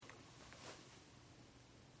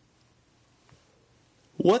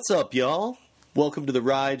What's up, y'all? Welcome to the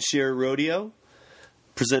Ride Share Rodeo,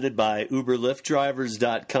 presented by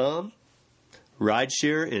UberLiftDrivers.com,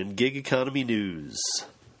 Rideshare and Gig Economy News.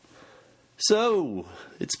 So,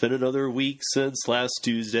 it's been another week since last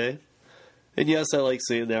Tuesday. And yes, I like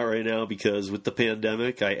saying that right now because with the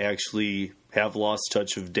pandemic, I actually have lost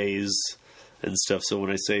touch of days and stuff. So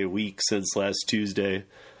when I say a week since last Tuesday,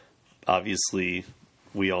 obviously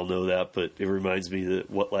we all know that, but it reminds me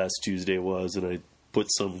that what last Tuesday was, and I put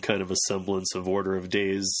some kind of a semblance of order of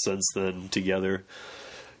days since then together.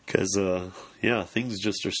 Because, things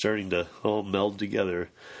just are starting to all meld together.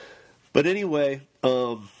 But anyway,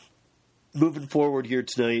 moving forward here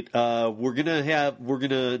tonight, we're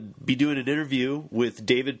gonna be doing an interview with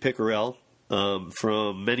David Pickerell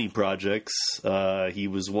from many projects. He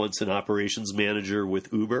was once an operations manager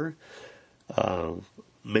with Uber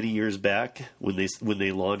many years back when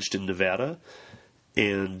they launched in Nevada,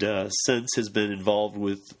 and since has been involved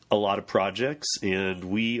with a lot of projects. And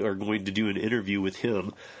we are going to do an interview with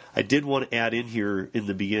him. I did want to add in here in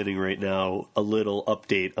the beginning right now a little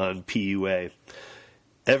update on PUA.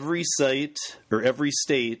 Every site or every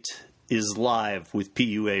state is live with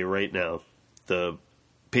PUA right now. The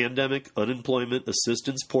pandemic unemployment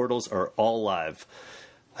assistance portals are all live.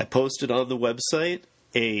 I posted on the website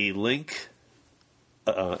a link,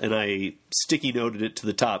 and I sticky noted it to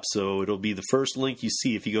the top, so it'll be the first link you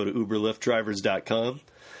see if you go to UberLiftDrivers.com.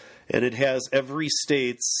 And it has every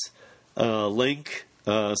state's link,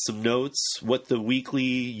 some notes, what the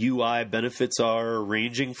weekly UI benefits are,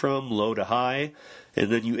 ranging from low to high. And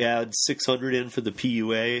then you add 600 in for the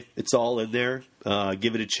PUA. It's all in there.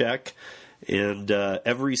 Give it a check. And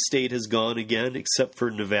every state has gone again except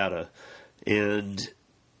for Nevada. And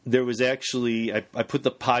there was actually, I put the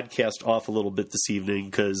podcast off a little bit this evening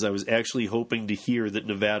because I was actually hoping to hear that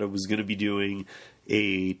Nevada was going to be doing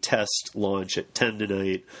a test launch at 10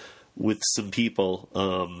 tonight with some people.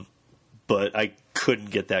 But I couldn't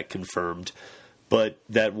get that confirmed. But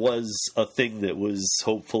that was a thing that was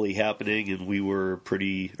hopefully happening, and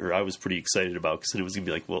I was pretty excited about, because it was going to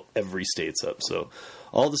be like, well, every state's up. So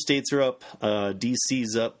all the states are up.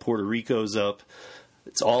 DC's up. Puerto Rico's up.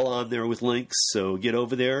 It's all on there with links. So get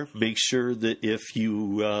over there. Make sure that if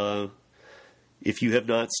you have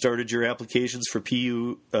not started your applications for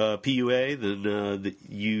PUA, then that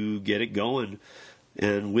you get it going.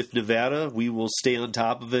 And with Nevada, we will stay on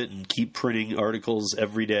top of it and keep printing articles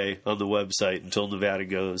every day on the website until Nevada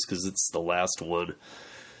goes, because it's the last one.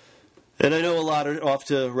 And I know a lot are off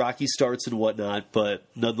to rocky starts and whatnot, but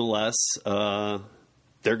nonetheless,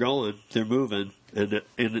 they're going. They're moving. And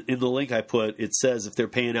in the link I put, it says if they're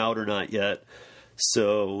paying out or not yet.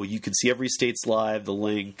 So you can see every state's live, the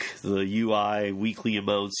link, the UI, weekly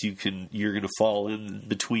amounts you're going to fall in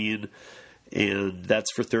between. And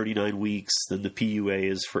that's for 39 weeks. Then the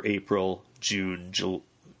PUA is for April, July.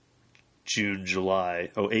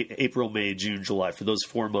 April, May, June, July. For those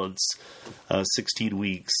 4 months, 16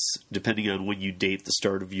 weeks, depending on when you date the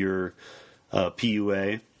start of your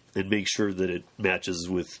PUA. And make sure that it matches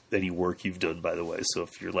with any work you've done, by the way. So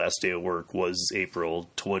if your last day of work was April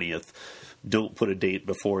 20th, don't put a date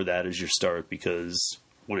before that as your start, because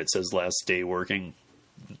when it says last day working,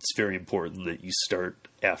 it's very important that you start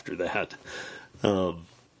after that.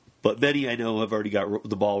 But many, I know, have already got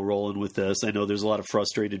the ball rolling with this. I know there's a lot of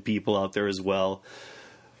frustrated people out there as well.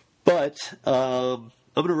 But I'm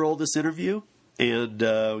going to roll this interview and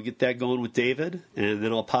get that going with David. And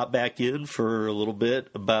then I'll pop back in for a little bit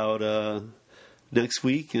about next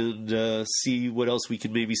week and see what else we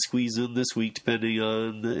can maybe squeeze in this week, depending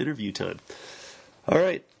on the interview time. All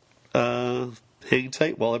right. Hang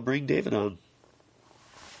tight while I bring David on.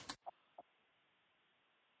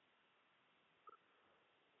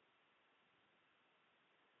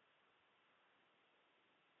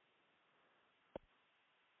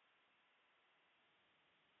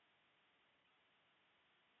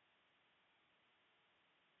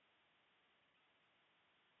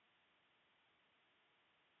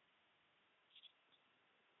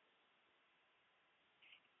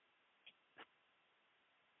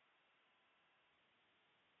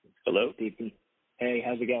 Hello, DP. Hey,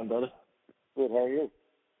 how's it going, brother? Good, how are you?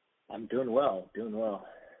 I'm doing well,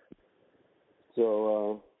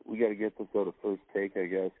 So, we got to get this out of first take, I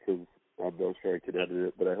guess, because I'm not sure I can edit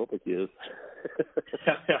it, but I hope I can.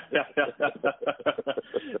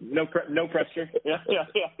 No pressure.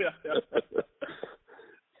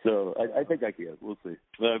 So, I think I can. We'll see.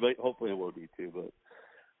 Hopefully I won't need to,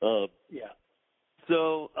 but... yeah.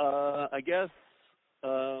 So, I guess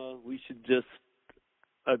we should just...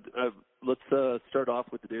 let's start off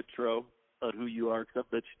with an intro on who you are, because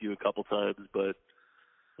I've mentioned you a couple times, but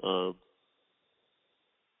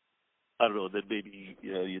I don't know. Then maybe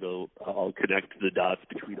I'll connect the dots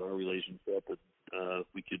between our relationship, and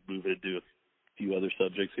we could move into a few other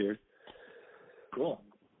subjects here. Cool.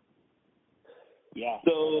 Yeah.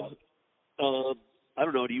 So, I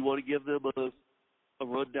don't know. Do you want to give them a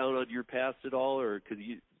rundown on your past at all, or because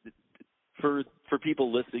for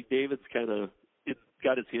people listening, David's kind of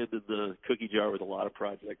got his hand in the cookie jar with a lot of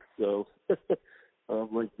projects. So, kind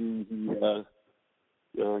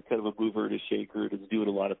of a mover and a shaker, and is doing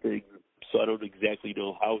a lot of things. So I don't exactly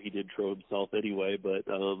know how he did intro himself anyway, but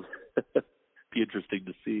be interesting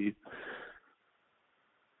to see.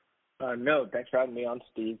 No, thanks for having me on,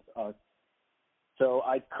 Steve. So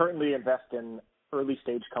I currently invest in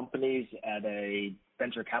early-stage companies at a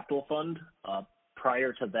venture capital fund.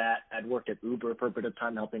 Prior to that, I'd worked at Uber for a bit of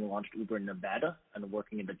time, helping launch Uber in Nevada and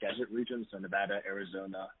working in the desert regions, so Nevada,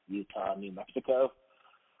 Arizona, Utah, New Mexico.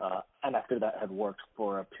 And after that, had worked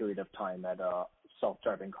for a period of time at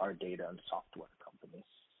self-driving car data and software companies.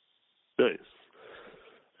 Nice.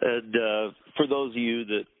 And for those of you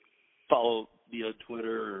that follow me on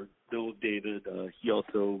Twitter or know of David, he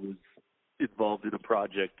also was involved in a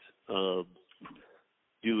project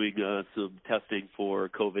doing some testing for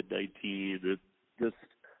COVID-19. And just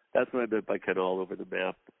that's what I meant by kind of all over the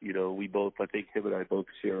map. We both, I think him and I both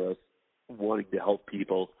share us wanting to help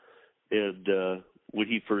people. And when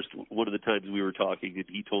he first, one of the times we were talking and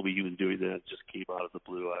he told me he was doing that, it just came out of the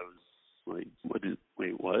blue. I was like,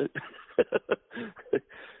 wait, what?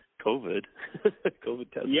 COVID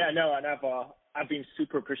testing. Yeah, no, and I've been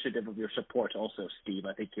super appreciative of your support also, Steve.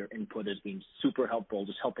 I think your input has been super helpful,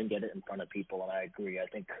 just helping get it in front of people, and I agree. I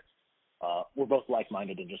think we're both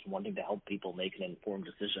like-minded in just wanting to help people make an informed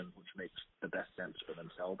decision, which makes the best sense for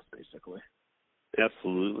themselves, basically.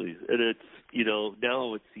 Absolutely. And it's,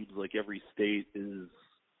 now it seems like every state is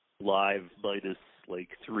live minus like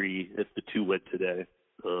 3 if the 2 went today.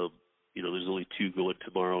 There's only 2 going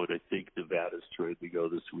tomorrow, and I think Nevada's trying to go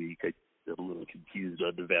this week. I'm a little confused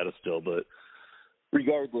on Nevada still, but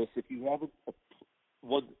regardless, if you haven't,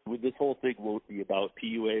 this whole thing won't be about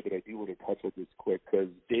PUA, but I do want to touch on this quick because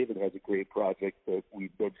David has a great project that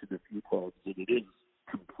we've mentioned a few times, and it is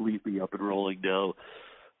completely up and rolling now.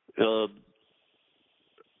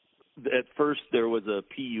 At first, there was a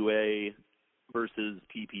PUA versus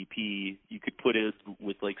PPP. You could put in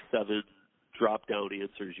with like 7 drop-down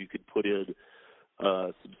answers. You could put in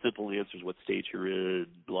some simple answers, what state you're in,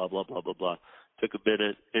 blah, blah, blah, blah, blah. Took a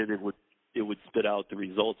minute, and it would spit out the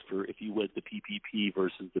results for if you went the PPP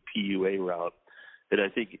versus the PUA route. And I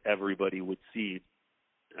think everybody would see,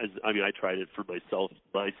 I tried it for myself,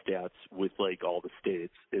 my stats with like all the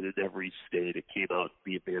states, and in every state it came out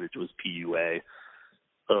the advantage was PUA.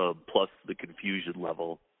 Plus the confusion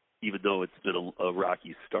level, even though it's been a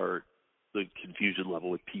rocky start, the confusion level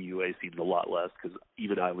with PUA seemed a lot less because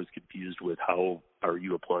even I was confused with how are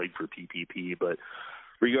you applying for PPP. But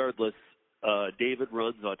regardless, David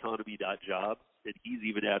runs autonomy.jobs, and he's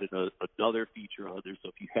even added another feature on there. So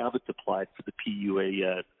if you haven't applied for the PUA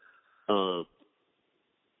yet,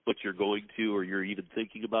 but you're going to or you're even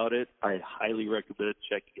thinking about it, I highly recommend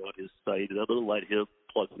checking out his site. And I'm going to let him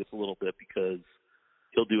plug this a little bit because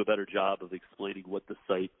he'll do a better job of explaining what the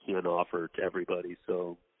site can offer to everybody.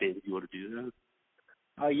 So, David, you want to do that?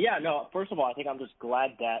 First of all, I think I'm just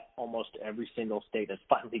glad that almost every single state has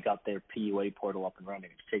finally got their PUA portal up and running.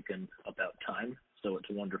 It's taken about time, so it's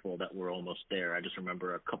wonderful that we're almost there. I just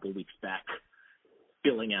remember a couple weeks back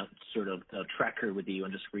filling out sort of a tracker with you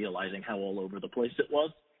and just realizing how all over the place it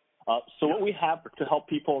was. So what we have to help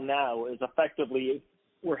people now is effectively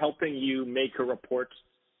we're helping you make a report,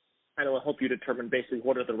 and it will help you determine basically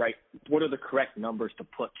what are the correct numbers to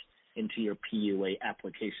put into your PUA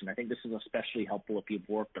application. I think this is especially helpful if you've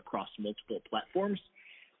worked across multiple platforms.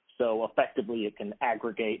 So effectively, it can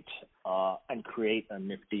aggregate and create a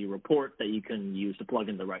nifty report that you can use to plug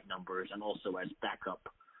in the right numbers, and also as backup,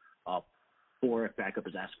 or if backup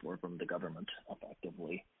is asked for from the government.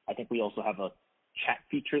 Effectively, I think we also have a chat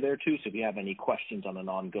feature there too. So if you have any questions on an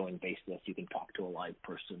ongoing basis, you can talk to a live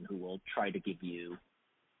person who will try to give you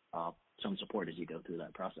some support as you go through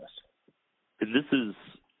that process. And this is,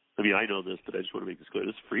 I know this, but I just want to make this clear.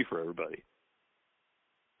 This is free for everybody.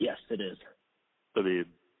 Yes, it is.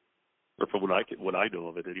 Or from what I know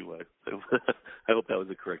of it anyway. I hope that was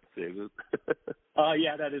a correct statement.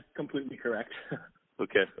 Yeah, that is completely correct.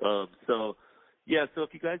 Okay. So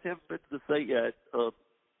if you guys haven't been to the site yet,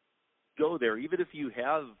 go there. Even if you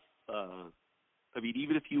have,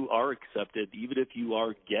 even if you are accepted, even if you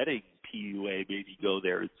are getting PUA, maybe go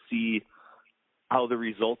there and see how the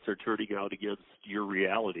results are turning out against your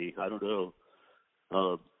reality. I don't know.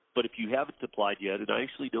 But if you haven't applied yet, and I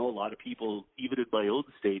actually know a lot of people, even in my own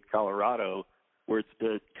state, Colorado, where it's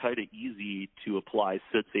been kind of easy to apply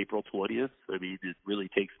since April 20th. I mean, it really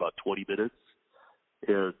takes about 20 minutes,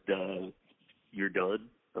 and you're done.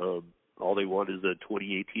 All they want is a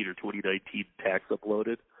 2018 or 2019 tax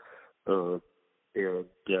uploaded, and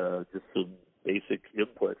just some basic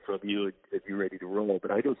input from you, and you're ready to roll.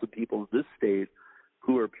 But I know some people in this state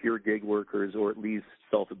who are pure gig workers or at least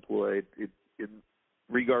self-employed,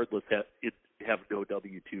 regardless, have no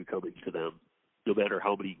W-2 coming to them, no matter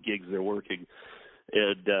how many gigs they're working.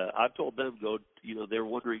 And I've told them, they're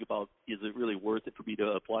wondering about, is it really worth it for me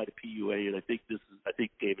to apply to PUA? And I think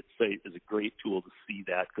David's site is a great tool to see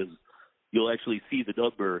that, because you'll actually see the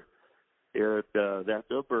number, and that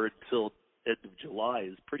number until end of July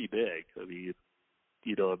is pretty big. I mean,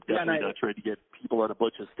 I'm definitely not trying to get people on a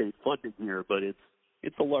bunch of state funding here, but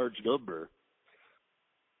it's a large number.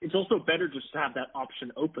 It's also better just to have that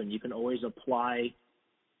option open. You can always apply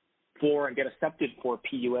for and get accepted for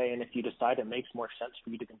PUA, and if you decide it makes more sense for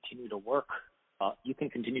you to continue to work, you can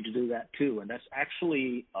continue to do that too. And that's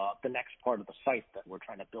actually the next part of the site that we're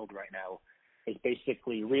trying to build right now, is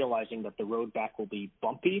basically realizing that the road back will be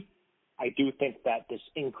bumpy. I do think that this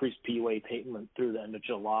increased PUA payment through the end of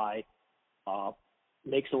July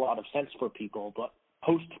makes a lot of sense for people, but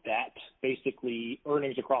post that, basically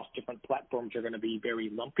earnings across different platforms are going to be very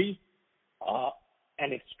lumpy,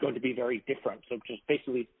 and it's going to be very different. So just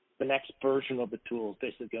basically the next version of the tool is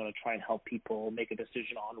basically going to try and help people make a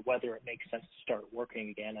decision on whether it makes sense to start working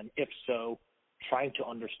again, and if so, trying to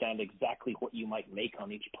understand exactly what you might make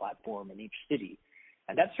on each platform in each city.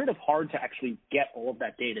 And that's sort of hard to actually get all of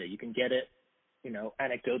that data. You can get it,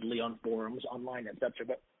 anecdotally on forums, online, et cetera,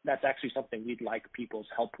 but that's actually something we'd like people's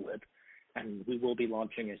help with. And we will be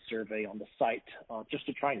launching a survey on the site just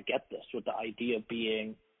to try and get this, with the idea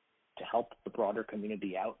being to help the broader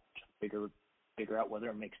community out, figure out whether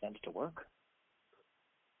it makes sense to work.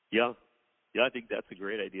 Yeah, I think that's a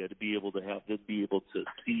great idea, to be able to have them be able to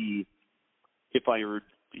see if I earned.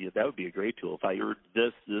 That would be a great tool. If I earned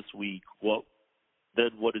this week, what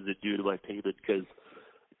does it do to my payment? Because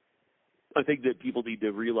I think that people need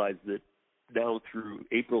to realize that now through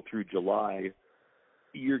April through July,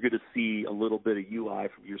 you're going to see a little bit of UI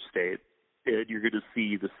from your state, and you're going to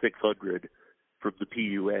see the 600 from the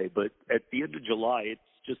PUA. But at the end of July, it's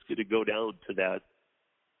just going to go down to that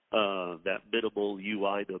minimal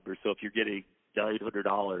UI number. So if you're getting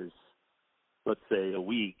 $900, let's say, a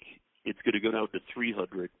week, it's going to go down to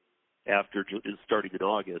 $300 after starting in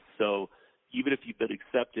August. So even if you've been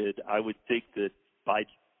accepted, I would think that by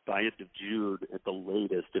end of June at the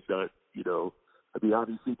latest, if not,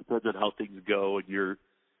 obviously it depends on how things go, and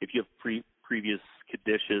if you have previous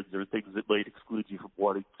conditions or things that might exclude you from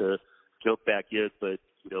wanting to jump back in, but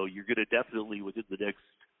you're going to definitely within the next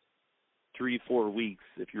 3-4 weeks,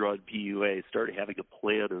 if you're on PUA, start having a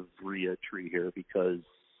plan of re-entry here, because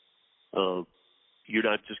you're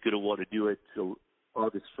not just going to want to do it till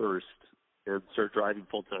August 1st and start driving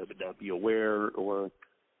full time and not be aware, or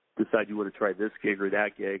decide you want to try this gig or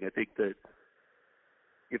that gig. I think that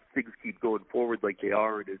if things keep going forward like they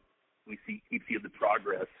are, and we keep seeing the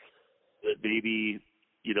progress, that maybe,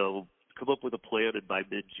 come up with a plan, and by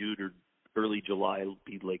mid-June or early July,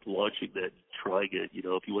 be like launching that and trying it.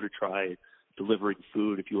 If you want to try delivering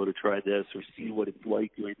food, if you want to try this or see what it's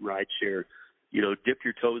like doing rideshare, dip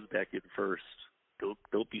your toes back in first.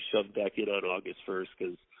 Don't be shoved back in on August 1st,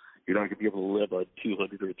 because you're not going to be able to live on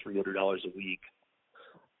 $200 or $300 a week.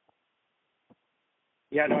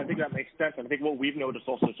 Yeah, no, I think that makes sense. I think what we've noticed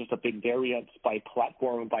also is just a big variance by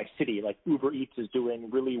platform and by city. Like Uber Eats is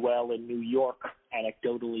doing really well in New York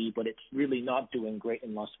anecdotally, but it's really not doing great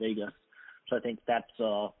in Las Vegas. So I think that's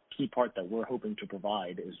a key part that we're hoping to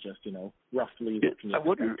provide, is just, roughly looking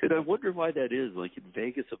at I wonder why that is, like in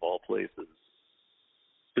Vegas of all places.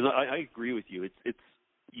 Because I agree with you. It's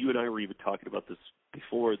you and I were even talking about this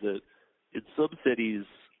before, that in some cities,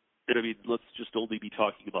 and I mean, let's just only be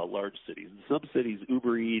talking about large cities. In some cities,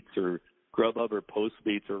 Uber Eats or Grubhub or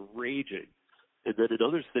Postmates are raging, and then in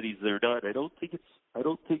other cities they're not. I don't think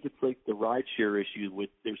it's like the rideshare issue with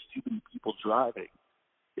there's too many people driving.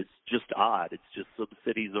 It's just odd. It's just some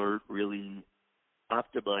cities aren't really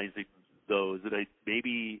optimizing those, and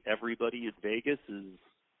maybe everybody in Vegas is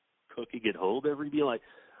cooking at home every meal.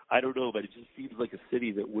 I don't know, but it just seems like a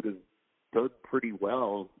city that would have done pretty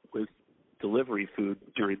well with delivery food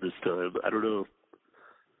during this time. I don't know.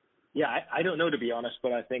 Yeah, I don't know, to be honest,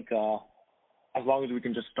 but I think as long as we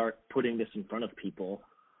can just start putting this in front of people,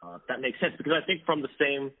 that makes sense. Because I think from the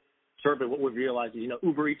same survey, what we've realized is,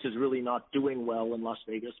 Uber Eats is really not doing well in Las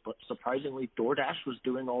Vegas, but surprisingly, DoorDash was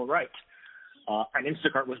doing all right. and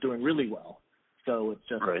Instacart was doing really well. So it's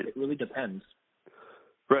just, Right. It really depends.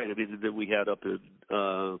 Right. I mean, then we had up in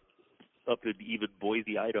even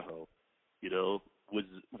Boise, Idaho, was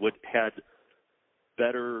what had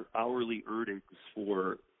better hourly earnings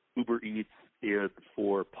for Uber Eats and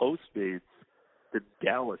for Postmates than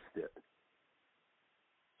Dallas did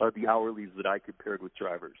on the hourlies that I compared with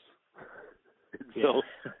drivers. And so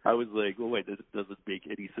I was like, well, wait, this doesn't make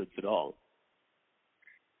any sense at all.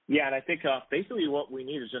 Yeah, and I think basically what we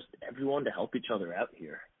need is just everyone to help each other out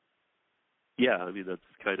here. Yeah, I mean, that's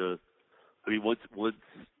kind of, once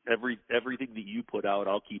everything that you put out,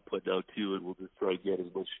 I'll keep putting out too, and we'll just try and get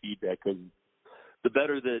as much feedback. Because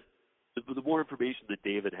the more information that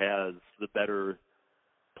David has, the better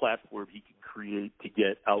platform he can create to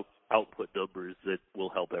get output numbers that will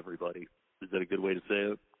help everybody. Is that a good way to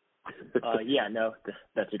say it? Yeah, no,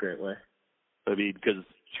 that's a great way. I mean, because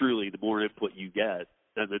truly, the more input you get,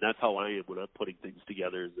 and then that's how I am when I'm putting things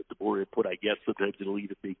together, is that the more input I get, sometimes it'll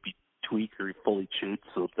even make me tweak or fully change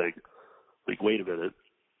something. Like, wait a minute.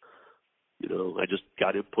 I just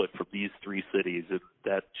got input from these 3 cities, and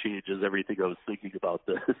that changes everything I was thinking about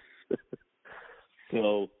this.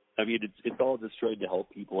 So, I mean, it's all just trying to help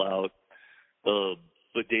people out.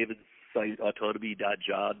 But David's site,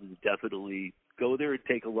 autonomy.jobs, is definitely go there and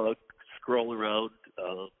take a look, scroll around.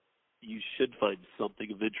 You should find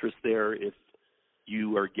something of interest there if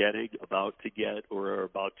you are about to get, or are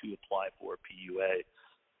about to apply for PUA.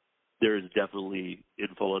 There is definitely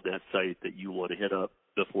info on that site that you want to hit up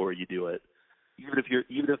before you do it. Even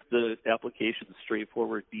if the application is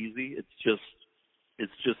straightforward and easy, it's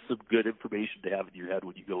just some good information to have in your head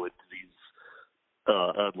when you go into these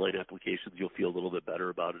online applications. You'll feel a little bit better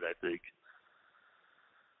about it, I think.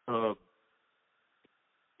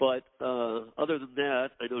 But other than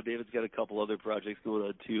that, I know David's got a couple other projects going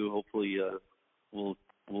on too. Hopefully,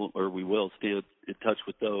 we will stay in touch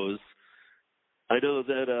with those. I know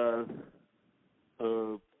that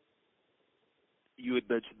you had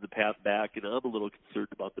mentioned the path back, and I'm a little concerned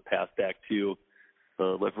about the path back too.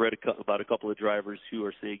 I've read about a couple of drivers who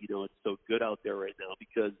are saying, it's so good out there right now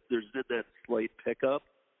because there's been that slight pickup,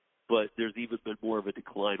 but there's even been more of a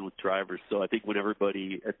decline with drivers. So I think when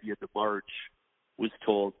everybody at the end of March was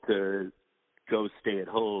told to go stay at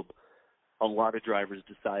home, a lot of drivers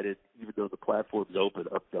decided, even though the platform's open,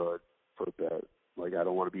 I'm done for a bit. Like, I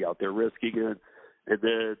don't want to be out there risking it. And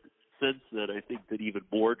then since then, I think that even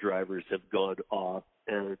more drivers have gone off,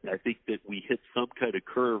 and I think that we hit some kind of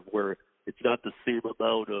curve where it's not the same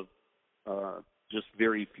amount of just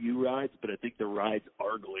very few rides, but I think the rides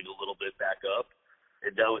are going a little bit back up,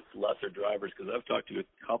 and now it's lesser drivers, because I've talked to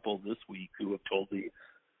a couple this week who have told me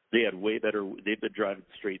they had way better, they've been driving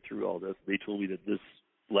straight through all this. They told me that this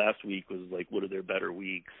last week was like one of their better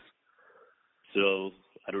weeks. So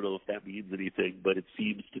I don't know if that means anything, but it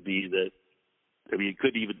seems to be that, it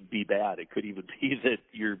could even be bad. It could even be that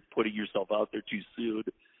you're putting yourself out there too soon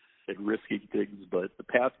and risking things. But the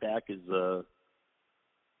path back is,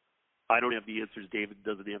 I don't have the answers. David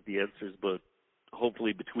doesn't have the answers. But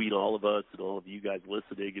hopefully between all of us and all of you guys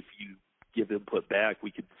listening, if you give input back,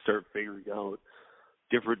 we can start figuring out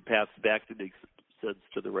different paths back to make sense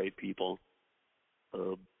to the right people.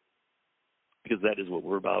 Because that is what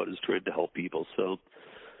we're about, is trying to help people. So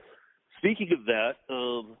speaking of that,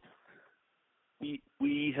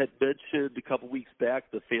 we had mentioned a couple weeks back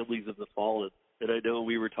the families of the fallen, and I know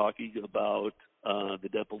we were talking about the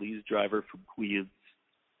Nepalese driver from Queens,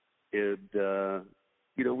 and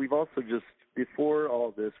we've also just, before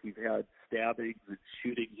all this, we've had stabbings and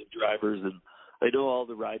shootings of drivers, and I know all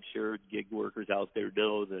the rideshare and gig workers out there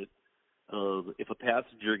know that if a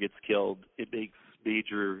passenger gets killed, it makes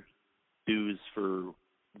major news for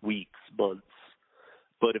weeks, months.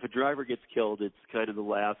 But if a driver gets killed, it's kind of the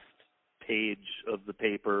last page of the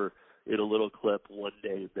paper in a little clip one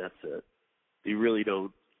day, and that's it. You really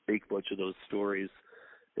don't make much of those stories.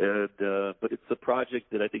 And but it's a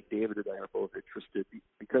project that I think David and I are both interested in,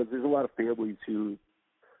 because there's a lot of families who,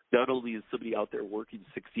 not only is somebody out there working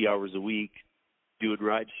 60 hours a week doing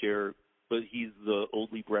rideshare, but he's the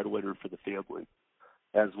only breadwinner for the family,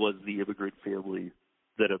 as was the immigrant family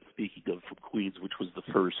that I'm speaking of from Queens, which was the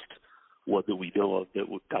first one that we know of that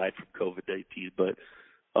died from COVID-19. But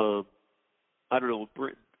I don't know.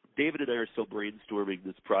 David and I are still brainstorming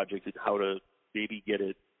this project and how to maybe get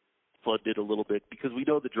it funded a little bit, because we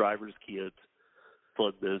know the drivers can't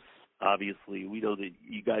fund this. Obviously, we know that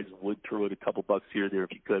you guys would throw in a couple bucks here and there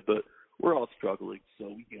if you could, but we're all struggling, so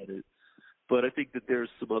we get it. But I think that there's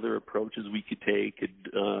some other approaches we could take,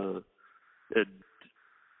 and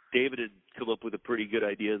David had come up with a pretty good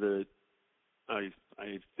idea that I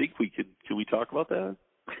think we could. Can we talk about that?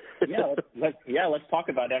 Yeah, Yeah, let's talk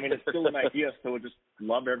about it. I mean, it's still an idea, so we'll just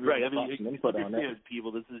love everyone's right. I mean, thoughts and input on it.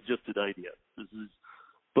 People, this is just an idea.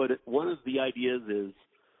 But one of the ideas is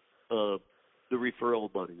the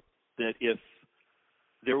referral money. That if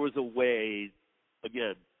there was a way,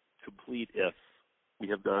 again, complete if, we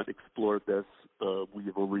have not explored this. We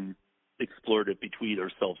have only explored it between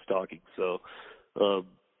ourselves talking. So,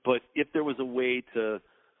 but if there was a way to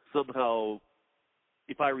somehow,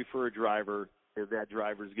 if I refer a driver and that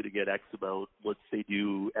driver is going to get X amount, let's say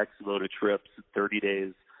do X amount of trips in 30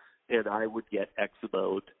 days, and I would get X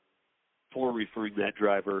amount for referring that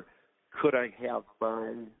driver, could I have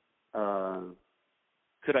my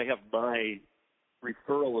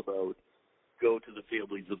referral amount go to the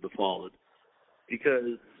families of the fallen?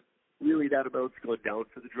 Because really that amount's going down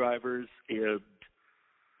for the drivers, and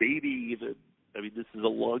maybe even, I mean, this is a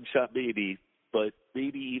long shot maybe, but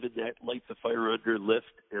maybe even that lights a fire under Lyft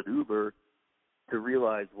and Uber to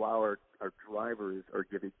realize, wow, our drivers are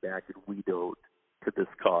giving back and we don't, to this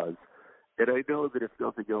cause. And I know that if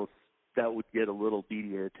nothing else, that would get a little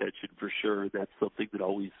media attention for sure. That's something that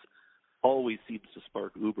always seems to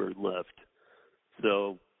spark Uber and Lyft.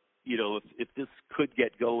 So, you know, if this could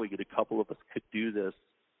get going and a couple of us could do this,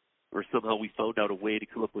 or somehow we found out a way to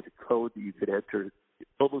come up with a code that you could enter,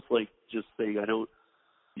 almost like just saying, don't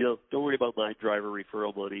worry about my driver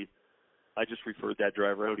referral money. I just referred that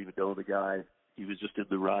driver. I don't even know the guy. He was just in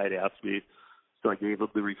the ride, asked me. So I gave him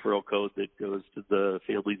the referral code that goes to the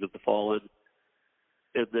families of the fallen.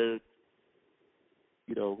 And then,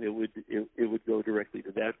 you know, it would go directly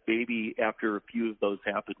to that. Maybe after a few of those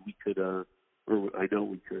happened, we could,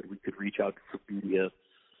 we could reach out to some media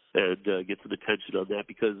and get some attention on that,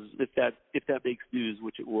 because if that makes news,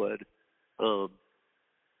 which it would,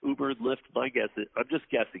 Uber and Lyft, my guess is, I'm just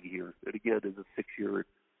guessing here, and again, as a 6-year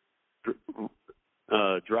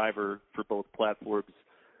driver for both platforms,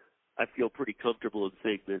 I feel pretty comfortable in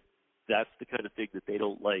saying that that's the kind of thing that they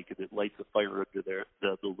don't like, and it lights a fire under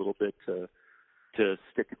them a little bit to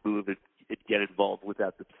stick and move and get involved with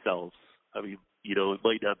that themselves. I mean, you know, it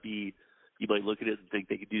might not be, you might look at it and think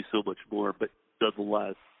they can do so much more, but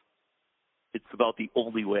nonetheless, it's about the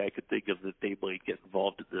only way I could think of that they might get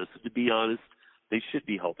involved in this. And to be honest, they should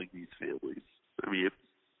be helping these families. I mean,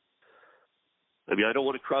 I don't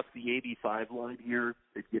want to cross the AB5 line here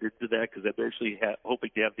and get into that, because I'm actually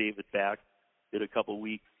hoping to have David back in a couple of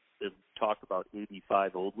weeks and talk about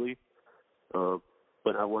AB5 only.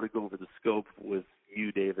 But I want to go over the scope with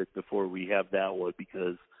you, David, before we have that one,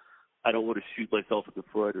 because I don't want to shoot myself in the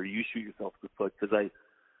foot or you shoot yourself in the foot, because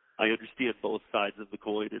I understand both sides of the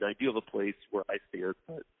coin, and I do have a place where I stand,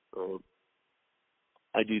 but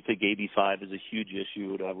I do think AB5 is a huge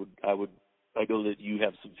issue, and I know that you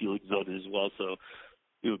have some feelings on it as well, so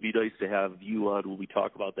it would be nice to have you on when we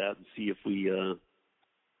talk about that and see if we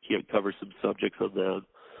can't cover some subjects on that.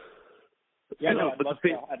 Yeah, no,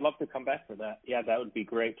 I'd love to come back for that. Yeah, that would be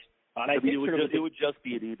great. And it would just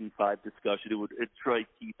be an AB5 discussion. It try and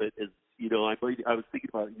keep it as, you know, I was thinking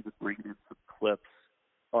about even bringing in some clips,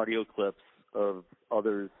 audio clips of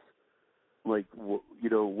others, like, you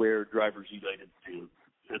know, where Drivers United stands,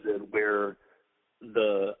 and then where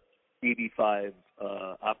the AB5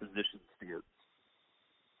 opposition stands.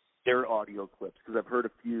 Their audio clips, because I've heard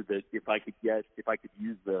a few that if I could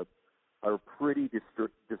use them, are pretty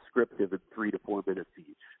descriptive in 3 to 4 minutes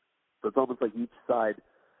each. So it's almost like each side,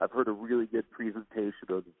 I've heard a really good presentation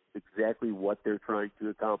of exactly what they're trying to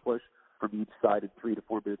accomplish from each side in 3 to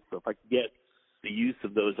 4 minutes. So if I can get the use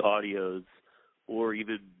of those audios, or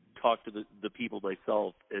even talk to the people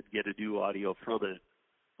myself and get a new audio from it,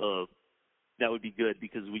 that would be good,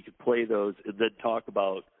 because we could play those and then talk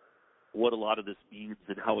about what a lot of this means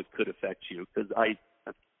and how it could affect you. Because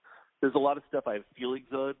there's a lot of stuff I have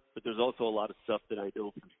feelings on, but there's also a lot of stuff that I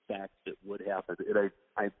know for fact that would happen. And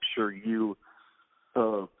I'm sure you,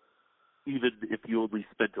 even if you only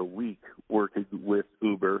spent a week working with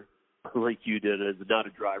Uber, like you did as not a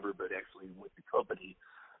driver, but actually with the company,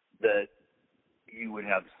 that you would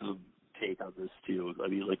have some take on this too. I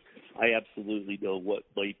mean, like, I absolutely know what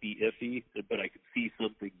might be iffy, but I could see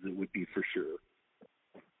some things that would be for sure.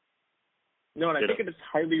 No, and I think it is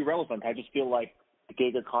highly relevant. I just feel like the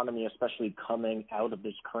gig economy, especially coming out of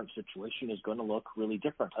this current situation, is going to look really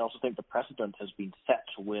different. I also think the precedent has been set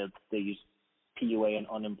with these PUA and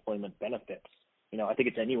unemployment benefits. You know, I think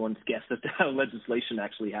it's anyone's guess as to how legislation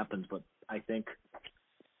actually happens, but I think,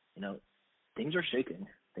 you know, things are shaking.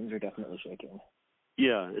 Things are definitely shaking.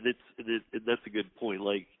 Yeah, and that's a good point.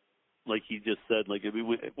 Like he just said, like, I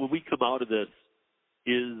mean, when we come out of this,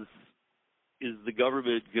 is the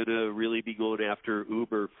government going to really be going after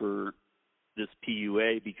Uber for this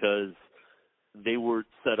PUA because they weren't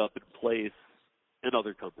set up in place and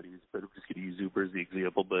other companies, but I'm just going to use Uber as the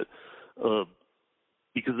example, but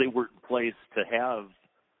because they weren't in place to have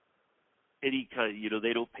any kind,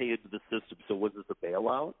 they don't pay into the system. So was this a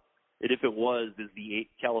bailout? And if it was, is the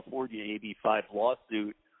California AB5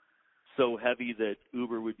 lawsuit so heavy that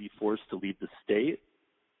Uber would be forced to leave the state?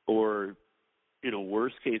 Or, in a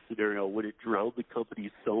worst case scenario, would it drown the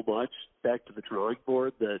company so much back to the drawing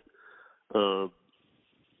board that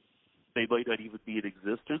they might not even be in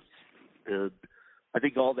existence? And I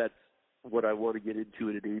think all that's what I want to get into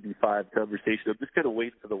in an AB5 conversation. I'm just kind of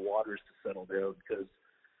waiting for the waters to settle down because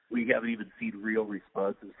we haven't even seen real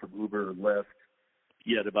responses from Uber or Lyft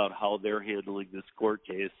yet about how they're handling this court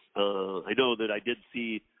case. I know that I did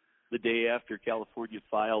see the day after California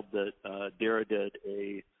filed that Dara did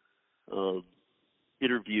a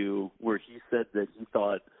interview where he said that he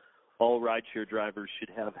thought all rideshare drivers should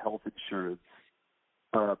have health insurance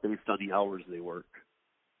based on the hours they work.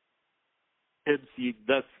 And see,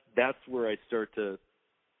 that's where I start to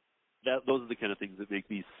those are the kind of things that make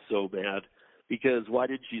me so mad. Because why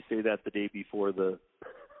didn't you say that the day before the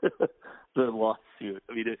the lawsuit?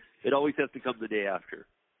 I mean, it always has to come the day after.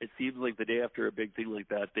 It seems like the day after a big thing like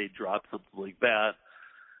that, they drop something like that,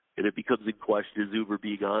 and it becomes in question, is Uber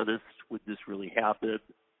being honest? Would this really happen?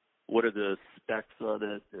 What are the specs on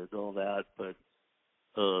it and all that? But,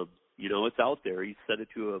 it's out there. He said it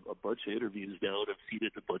to a bunch of interviews now, and I've seen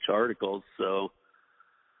it in a bunch of articles. So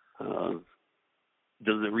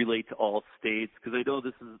does it relate to all states? Because I know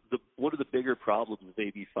this is one of the bigger problems with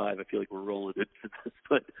AB5. I feel like we're rolling into this,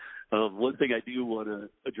 but one thing I do want to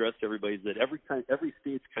address to everybody is that every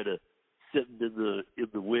state's kind of sitting in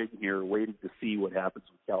the wing here, waiting to see what happens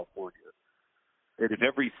with California. And if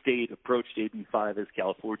every state approached AB5 as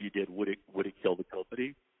California did, would it kill the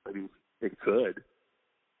company? I mean, it could.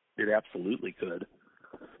 It absolutely could.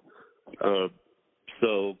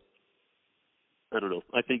 So I don't know.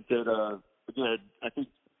 I think that. Again, I think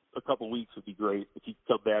a couple weeks would be great. If you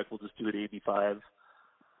come back, we'll just do an AB5.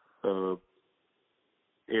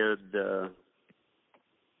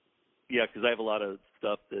 Because I have a lot of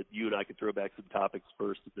stuff that you and I could throw back some topics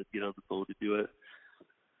first and then get on the phone to do it.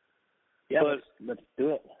 Yeah, let's do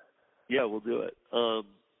it. Yeah, we'll do it.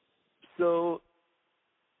 So,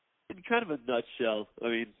 in kind of a nutshell, I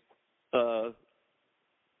mean,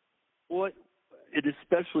 and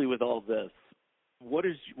especially with all this, what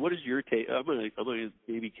is your take? I'm gonna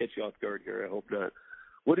maybe catch you off guard here. I hope not.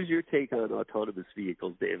 What is your take on autonomous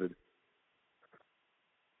vehicles, David?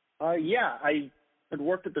 I had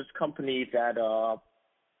worked at this company that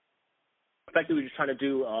effectively was trying to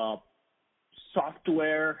do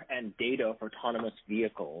software and data for autonomous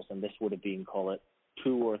vehicles, and this would have been, call it,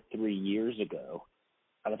 2 or 3 years ago.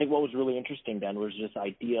 And I think what was really interesting then was this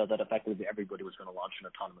idea that effectively everybody was going to launch an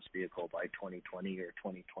autonomous vehicle by 2020 or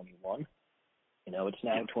 2021. It's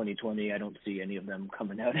now 2020. I don't see any of them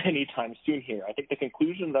coming out anytime soon here. I think the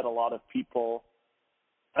conclusion that a lot of people,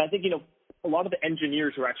 and I think, a lot of the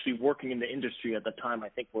engineers who were actually working in the industry at the time, I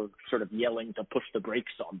think were sort of yelling to push the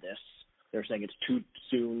brakes on this. They're saying it's too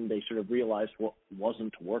soon. They sort of realized what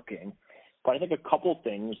wasn't working. But I think a couple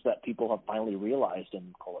things that people have finally realized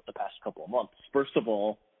in, call it, the past couple of months. First of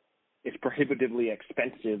all, it's prohibitively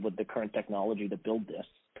expensive with the current technology to build this.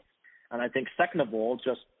 And I think second of all,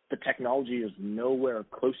 just the technology is nowhere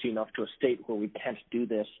close enough to a state where we can't do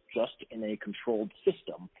this just in a controlled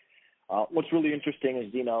system. What's really interesting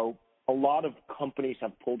is, a lot of companies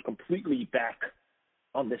have pulled completely back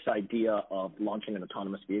on this idea of launching an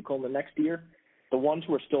autonomous vehicle in the next year. The ones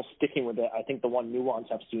who are still sticking with it, I think the one nuance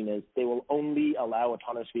I've seen is they will only allow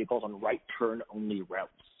autonomous vehicles on right turn only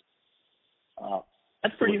routes.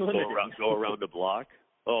 That's pretty limited. Go around a block?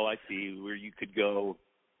 Oh, I see. Where you could go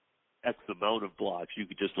X amount of blocks, you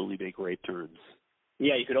could just only make right turns.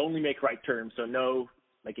 Yeah, you could only make right turns, so no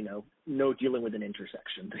dealing with an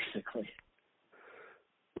intersection, basically.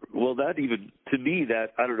 Well, that even, to me,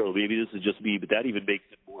 that, I don't know, maybe this is just me, but that even makes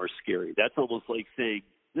it more scary. That's almost like saying,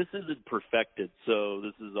 this isn't perfected, so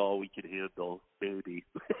this is all we can handle, maybe.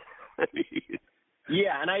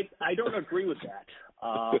 Yeah, and I don't agree with that.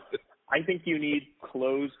 I think you need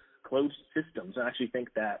closed systems. I actually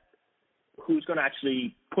think that who's going to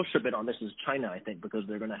actually push a bit on this is China, I think, because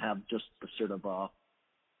they're going to have just the sort of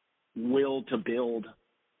will to build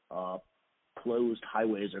closed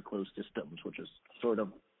highways or closed systems, which is sort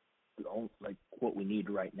of like what we need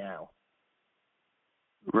right now.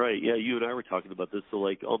 Right. Yeah, you and I were talking about this. So,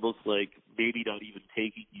 almost like maybe not even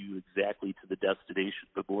taking you exactly to the destination,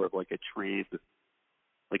 but more of like a train,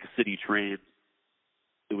 like a city train.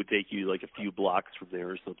 It would take you like a few blocks from there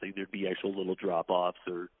or something. There'd be actual little drop-offs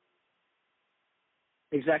or.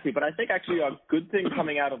 Exactly, but I think actually a good thing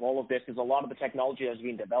coming out of all of this is a lot of the technology that's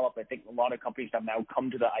being developed. I think a lot of companies have now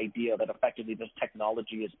come to the idea that effectively this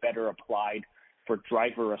technology is better applied for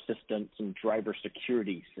driver assistance and driver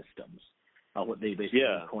security systems, what they basically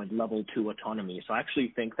coined level 2 autonomy. So I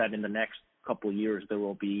actually think that in the next couple of years there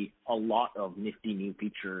will be a lot of nifty new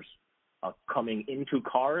features coming into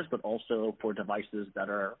cars, but also for devices that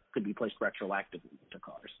could be placed retroactively into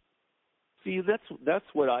cars. See, that's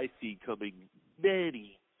what I see coming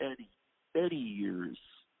many years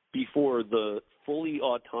before the fully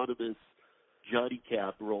autonomous Johnny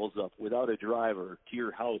Cab rolls up without a driver to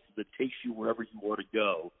your house that takes you wherever you want to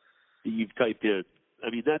go that you've typed in. I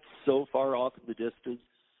mean, that's so far off in the distance,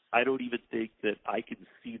 I don't even think that I can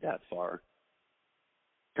see that far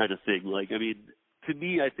kind of thing. Like, I mean, to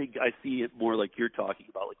me, I think I see it more like you're talking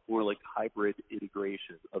about, like more like hybrid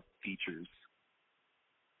integration of features.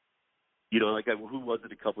 You know, like who was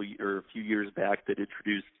it a few years back that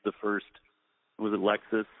introduced the first, was it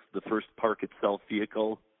Lexus, the first park itself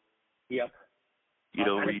vehicle? Yep. You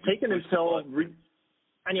know, and it's taken until,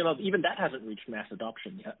 and you know, even that hasn't reached mass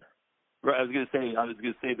adoption yet. Right. I was going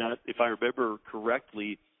to say that if I remember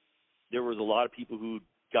correctly, there was a lot of people who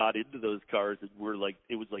got into those cars and were like,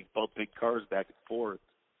 it was like bumping cars back and forth.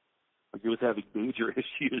 Like it was having major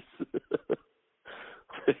issues.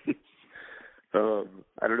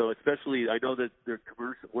 I don't know, especially, I know that their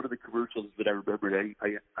commercial, one of the commercials that I remembered,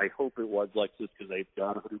 I hope it was Lexus because I'm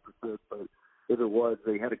not 100%, but if it was,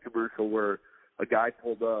 they had a commercial where a guy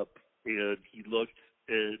pulled up and he looked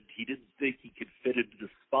and he didn't think he could fit into the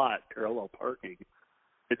spot, parallel parking.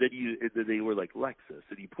 And then they were like, Lexus,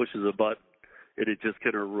 and he pushes a button and it just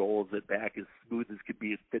kind of rolls it back as smooth as could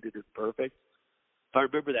be and fitted it perfect. If I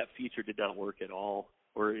remember, that feature did not work at all.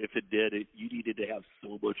 Or if it did, you needed to have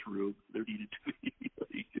so much room. There needed to be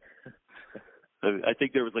I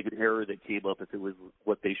think there was like an error that came up if it was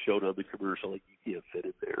what they showed on the commercial, like you can't fit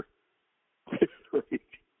in there.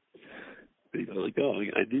 Like, oh,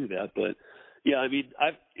 I knew that, but yeah, I mean,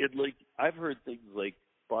 I've heard things like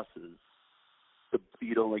buses.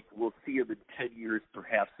 You know, like we'll see them in 10 years,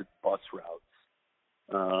 perhaps in bus routes.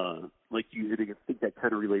 Like I think that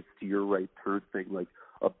kind of relates to your right turn thing. Like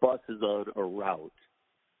a bus is on a route.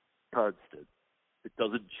 Constant. It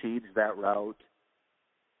doesn't change that route.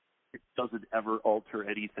 It doesn't ever alter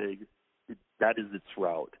anything. That is its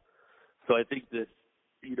route. So I think that,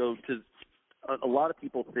 you know, a lot of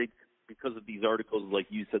people think because of these articles, like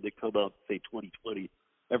you said, that come out, say 2020,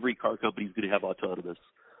 every car company is going to have autonomous.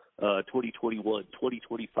 2021,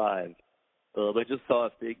 2025. I just saw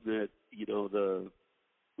a thing that, you know, the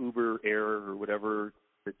Uber Air or whatever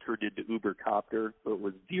that turned into Uber Copter, but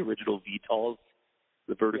was the original VTOLs.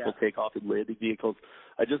 The vertical takeoff and landing vehicles.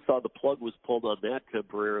 I just saw the plug was pulled on that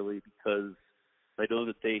temporarily because I know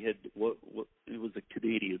that they had it was a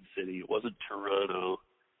Canadian city. It wasn't Toronto.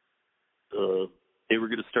 They were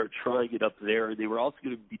going to start trying it up there, and they were also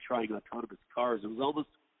going to be trying autonomous cars. It was almost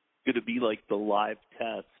going to be like the live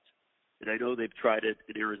test. And I know they've tried it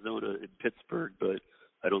in Arizona and Pittsburgh, but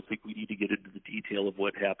I don't think we need to get into the detail of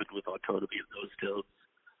what happened with autonomy in those towns.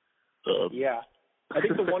 I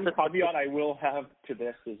think the one caveat I will have to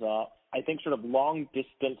this is I think sort of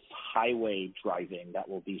long-distance highway driving, that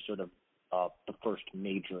will be sort of the first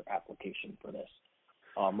major application for this.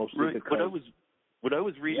 Mostly right. because when I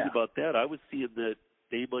was reading about that, I was seeing that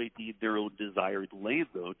they might need their own desired lane,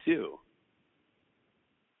 though, too.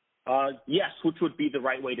 Yes, which would be the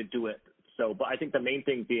right way to do it. So, but I think the main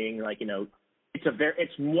thing being, like, you know,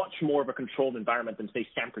 it's much more of a controlled environment than, say,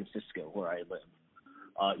 San Francisco, where I live.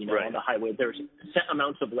 You know, on the highway, there's set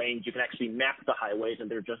amounts of lanes. You can actually map the highways,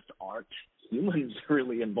 and there just aren't humans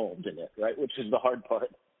really involved in it, right? Which is the hard part.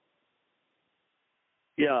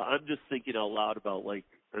 Yeah, I'm just thinking out loud about, like,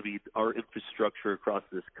 I mean, our infrastructure across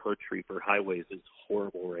this country for highways is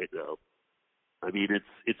horrible right now. I mean,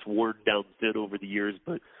 it's worn down thin over the years,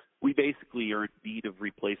 but we basically are in need of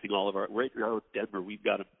replacing all of our. Right now in Denver, we've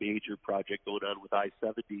got a major project going on with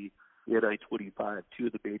I-70 and I-25, two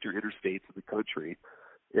of the major interstates in the country,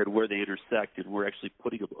 and where they intersect, and we're actually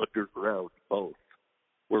putting them underground, both.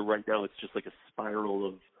 Where right now it's just like a spiral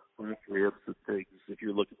of ramps and things if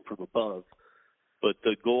you're looking from above. But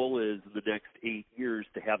the goal is in the next 8 years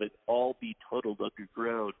to have it all be tunneled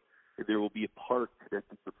underground, and there will be a park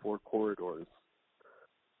connecting the 4 corridors,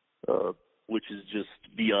 which is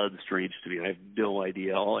just beyond strange to me. I have no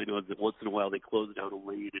idea. All I know is that once in a while they close down a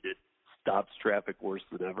lane and it stops traffic worse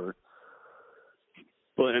than ever.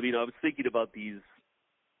 But, I mean, I was thinking about these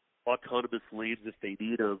autonomous lanes if they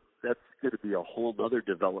need them, that's going to be a whole other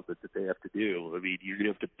development that they have to do. I mean, you're going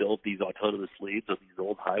to have to build these autonomous lanes on these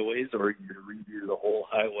old highways, or you're going to redo the whole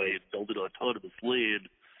highway and build an autonomous lane.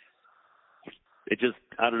 It just,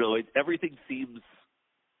 I don't know. Everything seems,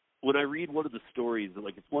 when I read one of the stories,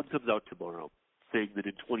 like if one comes out tomorrow saying that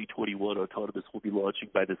in 2021 autonomous will be launching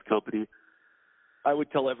by this company, I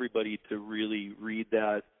would tell everybody to really read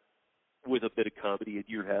that with a bit of comedy in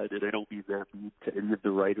your head, and I don't mean that to any of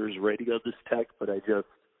the writers writing on this tech, but I just,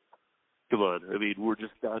 come on, I mean, we're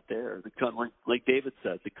just not there. Like David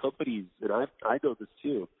said, the companies, and I know this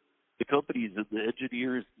too, the companies and the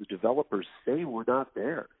engineers, the developers say we're not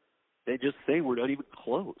there. They just say we're not even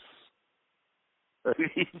close. I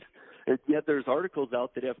mean, and yet there's articles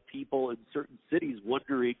out that have people in certain cities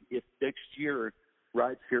wondering if next year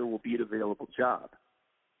rideshare will be an available job.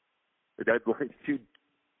 And I'm like, dude,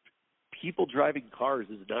 people driving cars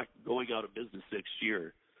is not going out of business next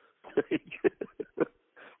year.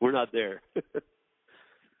 We're not there.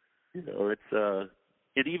 You know, it's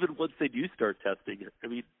and even once they do start testing it, I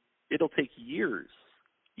mean, it'll take years.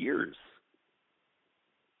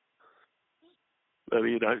 I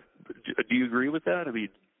mean, do you agree with that? I mean,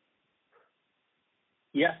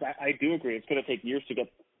 yes, I do agree. It's going to take years to get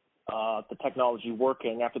the technology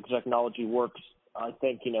working. After the technology works, I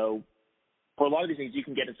think, you know, for a lot of these things, you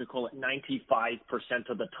can get it to call it 95%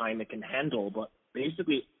 of the time it can handle, but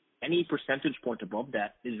basically any percentage point above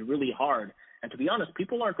that is really hard. And to be honest,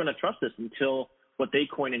 people aren't going to trust this until what they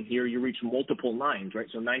coin in here, you reach multiple nines, right?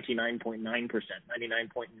 So 99.9%, 99.99%.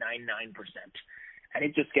 And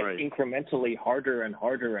it just gets incrementally harder and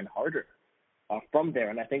harder and harder from there.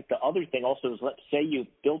 And I think the other thing also is, let's say you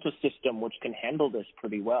built a system which can handle this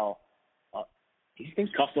pretty well. These things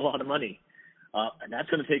cost a lot of money. And that's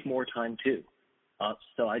going to take more time too.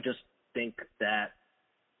 So I just think that,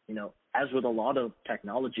 you know, as with a lot of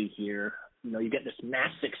technology here, you know, you get this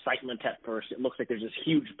mass excitement at first. It looks like there's this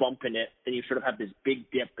huge bump in it. Then you sort of have this big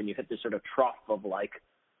dip and you hit this sort of trough of like,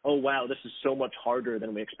 oh, wow, this is so much harder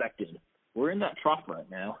than we expected. We're in that trough right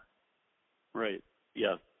now. Right.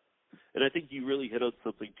 Yeah. And I think you really hit on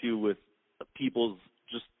something too with people's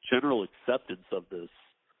just general acceptance of this.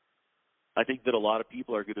 I think that a lot of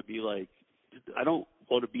people are going to be like, I don't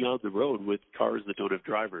want to be on the road with cars that don't have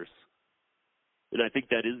drivers. And I think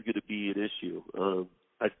that is going to be an issue.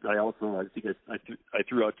 I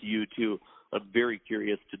threw out to you too. I'm very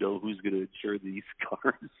curious to know who's going to insure these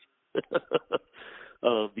cars.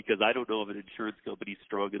 Because I don't know of an insurance company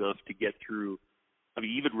strong enough to get through. I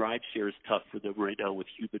mean, even rideshare is tough for them right now with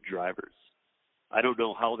human drivers. I don't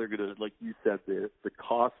know how they're going to, like you said, the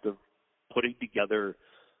cost of putting together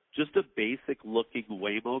just a basic looking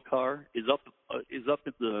Waymo car is up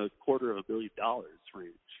in the $250,000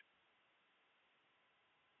 range.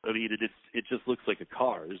 I mean, it just looks like a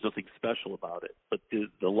car. There's nothing special about it. But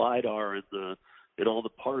the LiDAR and all the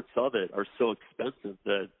parts of it are so expensive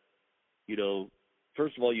that, you know,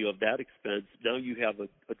 first of all, you have that expense. Now you have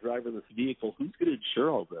a driverless vehicle. Who's going to insure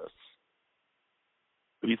all this?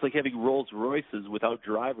 I mean, it's like having Rolls Royces without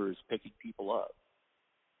drivers picking people up.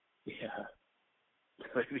 Yeah.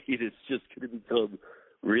 I mean, it's just going to become,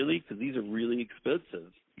 really? Because these are really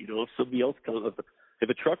expensive. You know, if somebody else comes, if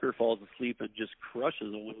a trucker falls asleep and just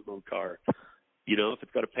crushes a Waymo car, you know, if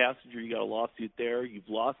it's got a passenger, you got a lawsuit there, you've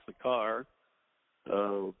lost the car.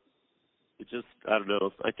 It just, I don't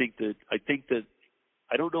know. I think that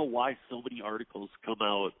I don't know why so many articles come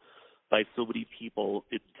out by so many people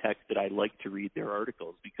in tech that I like to read their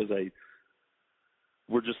articles, because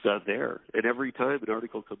we're just not there. And every time an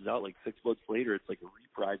article comes out, like 6 months later, it's like a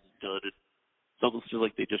reprise is done. And it's almost just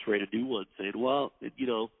like they just write a new one saying, well, you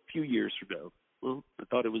know, a few years from now. Well, I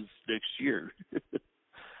thought it was next year.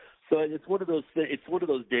 So it's one of those it's one of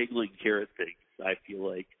those dangling carrot things. I feel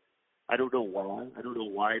like I don't know why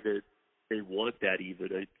that they want that even.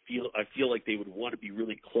 I feel like they would want to be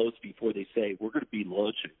really close before they say we're going to be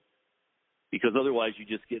launching, because otherwise you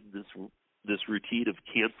just get in this routine of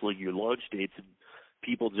canceling your launch dates, and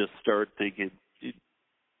people just start thinking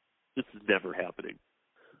this is never happening.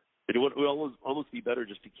 And it would almost be better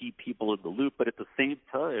just to keep people in the loop, but at the same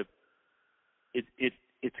time,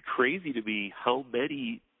 it's crazy to me how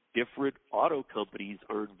many different auto companies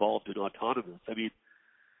are involved in autonomous. I mean,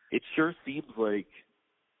 it sure seems like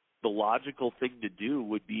the logical thing to do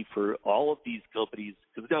would be for all of these companies,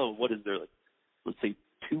 because now what is there, like, let's say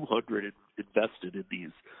 200 invested in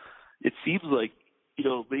these. It seems like, you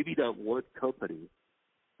know, maybe not one company,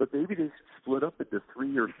 but maybe they split up into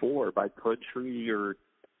 3 or 4 by country or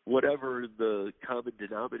whatever the common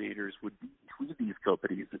denominators would be between these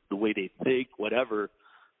companies, the way they think, whatever,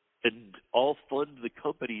 and all fund the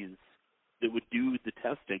companies that would do the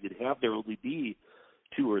testing and have there only be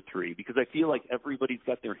 2 or 3, because I feel like everybody's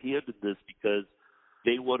got their hand in this because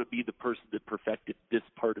they want to be the person that perfected this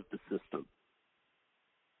part of the system.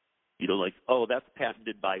 You know, like, oh, that's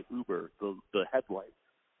patented by Uber, the headlights,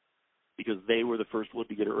 because they were the first one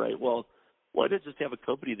to get it right. Well, why not just have a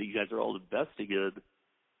company that you guys are all investing in?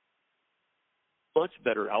 Much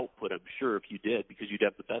better output, I'm sure, if you did, because you'd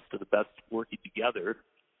have the best of the best working together.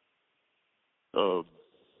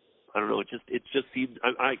 I don't know. It just seems.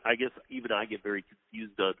 I guess even I get very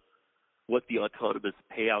confused on what the autonomous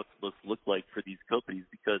payouts must look like for these companies,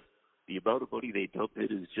 because the amount of money they dump in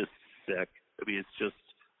is just sick. I mean,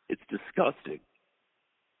 it's disgusting.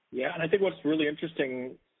 Yeah, and I think what's really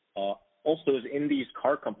interesting also is in these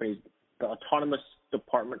car companies, the autonomous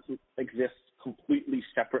department exists completely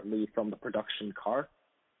separately from the production car.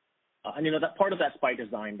 And, you know, that part of that's by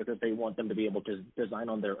design because they want them to be able to design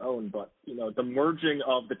on their own. But, you know, the merging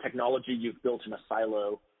of the technology you've built in a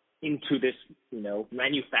silo into this, you know,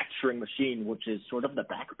 manufacturing machine, which is sort of the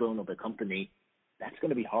backbone of the company, that's going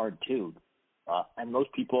to be hard too. And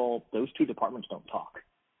most people, those two departments don't talk.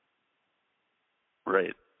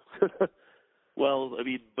 Right. Well, I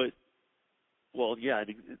mean, yeah,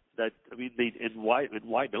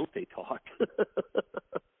 why don't they talk?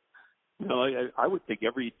 No, I would think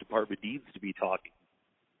every department needs to be talking.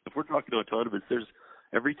 If we're talking autonomous,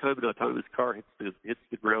 every time an autonomous car hits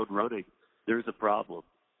the ground running, there's a problem.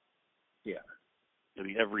 Yeah. I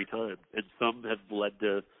mean, every time. And some have led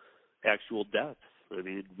to actual deaths. I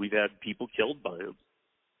mean, we've had people killed by them.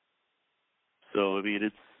 So, I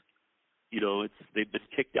mean, they've been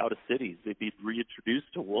kicked out of cities. They've been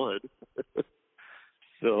reintroduced to one.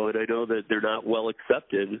 So, and I know that they're not well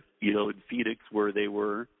accepted, you know, in Phoenix where they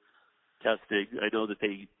were testing. I know that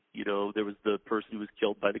there was the person who was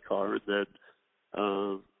killed by the car, and then,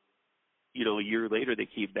 a year later they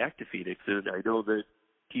came back to Phoenix, and I know that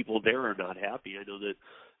people there are not happy. I know that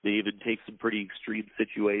they even take some pretty extreme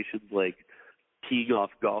situations like teeing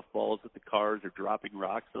off golf balls at the cars or dropping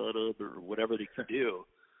rocks on them or whatever they can do.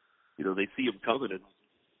 You know, they see them coming and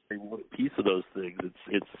they want a piece of those things.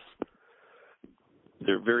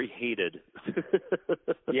 They're very hated.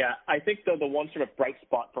 Yeah, I think the one sort of bright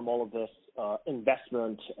spot from all of this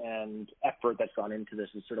investment and effort that's gone into this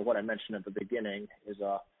is sort of what I mentioned at the beginning is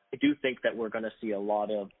I do think that we're going to see a lot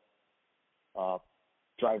of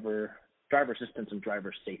driver assistance and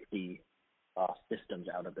driver safety systems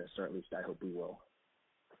out of this, or at least I hope we will.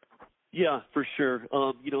 Yeah, for sure.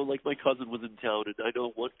 Like my cousin was in town, and I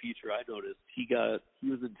know one feature I noticed. He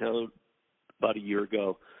was in town about a year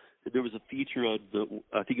ago, and there was a feature on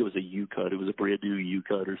I think it was a Yukon. It was a brand new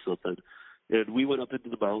Yukon or something. And we went up into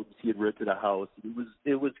the mountains. He had rented a house.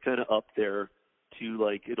 It was kind of up there to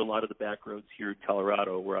like in a lot of the back roads here in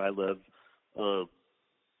Colorado where I live.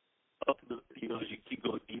 Up in the, as you keep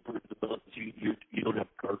going deeper into the mountains, you don't have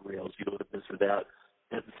guardrails, you don't have this or that.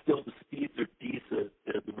 And still the speeds are decent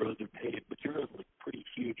and the roads are paved, but you're on like pretty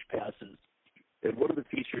huge passes. And one of the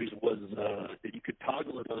features was that you could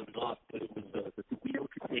toggle it on and off, but it was that the wheel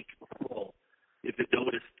could take control if it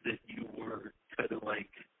noticed that you were kind of like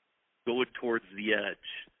going towards the edge.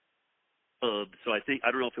 So I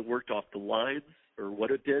don't know if it worked off the lines or what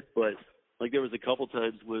it did, but like there was a couple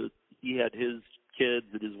times where he had his kids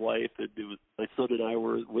and his wife, and it was my son and I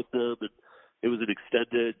were with them, and it was an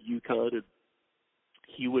extended Yukon, and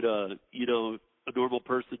he would, a normal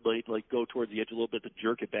person might like go towards the edge a little bit to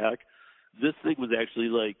jerk it back. This thing was actually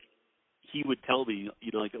like, he would tell me,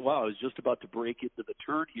 like, wow, I was just about to break into the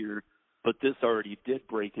turn here, but this already did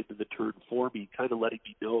break into the turn for me, kind of letting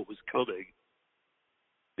me know it was coming.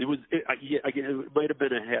 It might have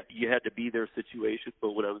been you had to be there situation,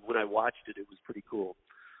 but when I watched it, it was pretty cool.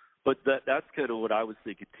 But that's kind of what I was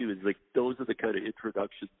thinking too. Is like those are the kind of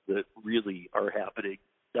introductions that really are happening,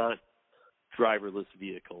 not driverless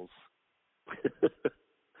vehicles.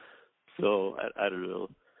 So I don't know.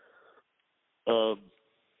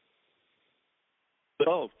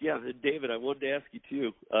 But and David, I wanted to ask you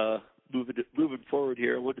too. Moving forward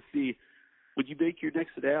here, I wanted to see when you make your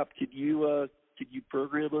next app, can you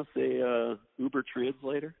program us a Uber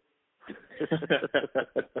translator?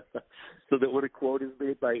 So that when a quote is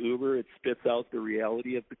made by Uber, it spits out the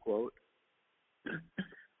reality of the quote.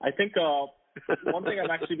 I think one thing I've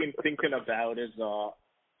actually been thinking about is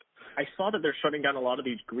I saw that they're shutting down a lot of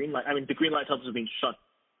these green light. I mean, the green light hubs have been shut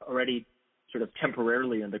already sort of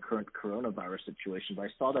temporarily in the current coronavirus situation, but I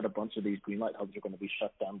saw that a bunch of these green light hubs are going to be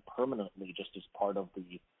shut down permanently just as part of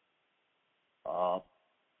the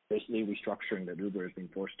basically restructuring that Uber has been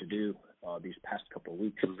forced to do these past couple of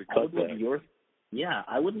weeks.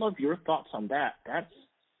 I would love your thoughts on that. That's,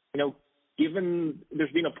 given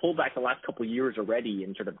there's been a pullback the last couple of years already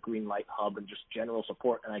in sort of Greenlight Hub and just general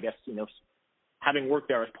support, and I guess, having worked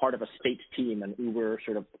there as part of a state team, and Uber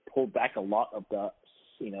sort of pulled back a lot of the,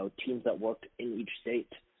 teams that worked in each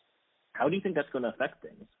state. How do you think that's going to affect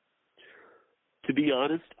things? To be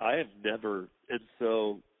honest, I have never, and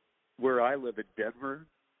so where I live in Denver,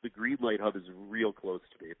 the Greenlight Hub is real close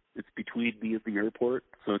to me. It's between me and the airport,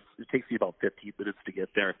 so it takes me about 15 minutes to get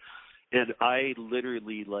there. And I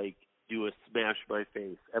literally, do a smash my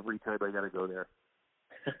face every time I got to go there.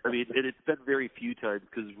 I mean, and it's been very few times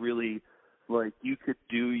because really, you could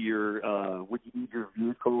do your, when you need your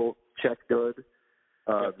vehicle check done,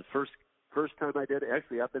 the first time I did it,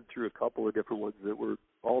 actually I've been through a couple of different ones that were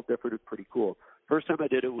all different and pretty cool. First time I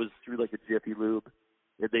did it was through a Jiffy Lube,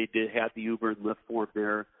 and they had the Uber and Lyft form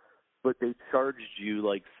there, but they charged you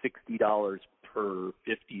 $60 per,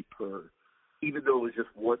 $50 per, even though it was just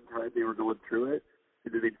one time they were going through it,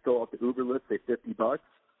 and then they'd fill out the Uber list, say $50.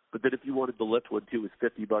 But then if you wanted the Lyft one too, it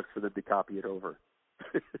was $50 for them to copy it over.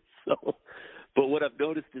 So, but what I've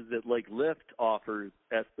noticed is that Lyft offers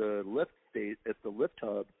at the Lyft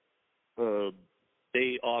hub,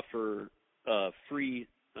 they offer free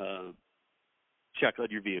check on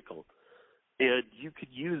your vehicle, and you can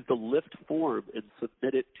use the Lyft form and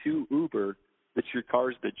submit it to Uber that your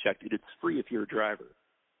car's been checked, and it's free if you're a driver.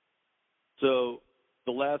 So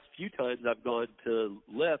the last few times I've gone to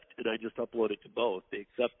Lyft and I just upload it to both. They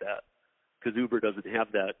accept that because Uber doesn't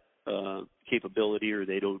have that capability, or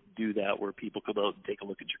they don't do that where people come out and take a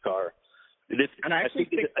look at your car. And I actually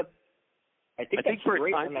think for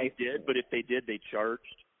great, a time they did, but if they did, they charged.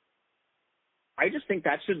 I just think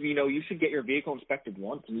that should, you should get your vehicle inspected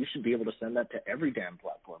once, and you should be able to send that to every damn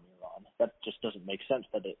platform you're on. That just doesn't make sense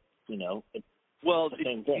that it's the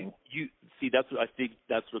same thing. You see, that's what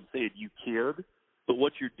I'm saying. You can, but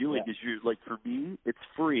what you're doing is for me, it's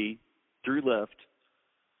free through Lyft,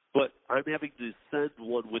 but I'm having to send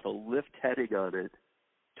one with a Lyft heading on it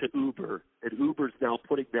to Uber, and Uber's now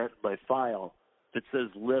putting that in my file that says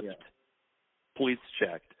Lyft points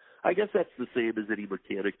checked. I guess that's the same as any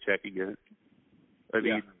mechanic checking it. I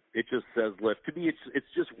mean, it just says Lyft. To me, it's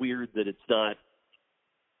just weird that it's not.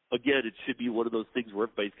 Again, it should be one of those things where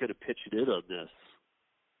everybody's kind of pitching in on this.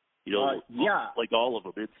 Like all of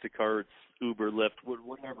them, Instacart, Uber, Lyft,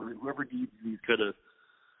 whatever, whoever needs these kind of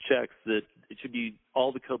checks, that it should be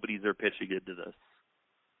all the companies are pitching into this.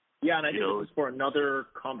 Yeah, and I think this is for another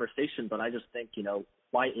conversation, but I just think,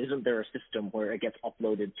 why isn't there a system where it gets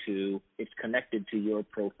uploaded to, it's connected to your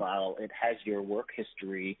profile, it has your work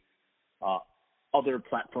history, other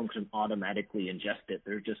platforms can automatically ingest it.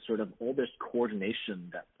 There's just sort of all this coordination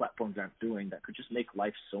that platforms aren't doing that could just make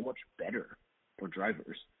life so much better for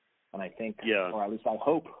drivers. And I think, or at least I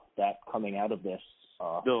hope, that coming out of this.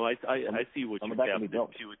 No, I see what you're tapping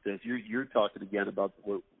into with this. You're talking again about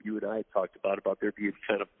what you and I talked about there being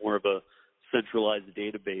kind of more of a centralized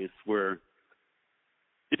database where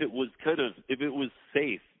if it was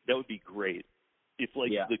safe, that would be great. If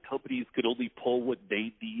the companies could only pull what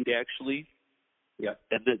they need actually. Yeah.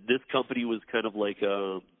 And that this company was kind of like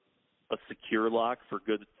a secure lock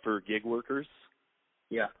for gig workers.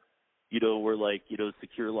 Yeah. Where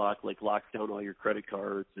secure lock locks down all your credit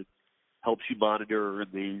cards and helps you monitor,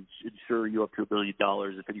 and they insure you up to $1 million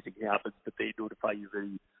if anything happens, but they notify you of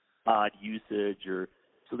any odd usage,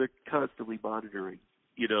 so they're constantly monitoring,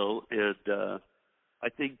 and I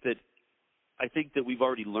think that we've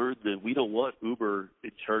already learned that we don't want Uber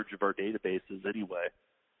in charge of our databases anyway.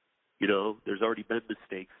 There's already been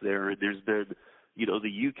mistakes there, and there's been,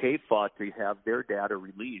 the UK fought to have their data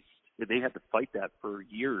released, and they had to fight that for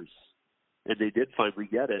years, and they did finally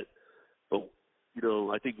get it. But,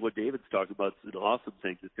 I think what David's talking about is an awesome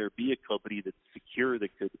thing, that there be a company that's secure that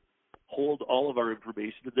could hold all of our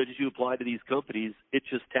information, and then as you apply to these companies, it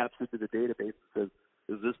just taps into the database and says,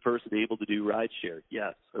 is this person able to do rideshare?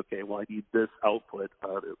 Yes. Okay, well, I need this output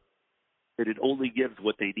on it. And it only gives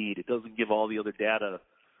what they need. It doesn't give all the other data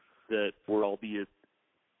that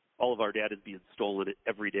all of our data is being stolen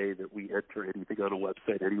every day that we enter anything on a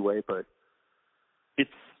website anyway, but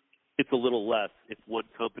it's a little less if one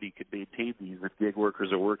company could maintain these if gig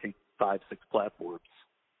workers are working 5-6 platforms.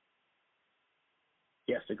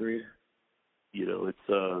 Yes, agreed.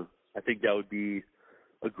 I think that would be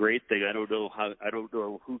a great thing. I don't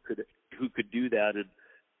know who could do that, and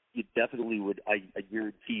it definitely would. I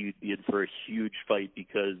guarantee you'd be in for a huge fight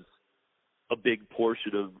because a big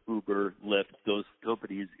portion of Uber, Lyft, those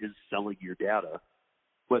companies is selling your data,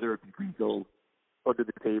 whether it be legal, under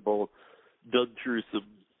the table, done through some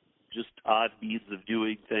just odd means of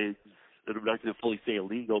doing things. And I'm not going to fully say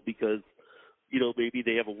illegal because maybe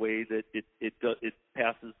they have a way that it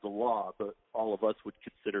passes the law, but all of us would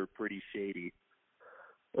consider pretty shady.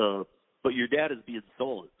 But your data is being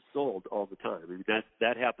sold all the time. I mean,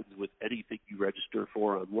 that happens with anything you register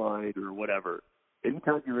for online or whatever.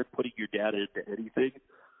 Anytime you're putting your data into anything,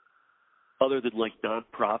 other than like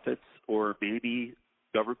nonprofits or maybe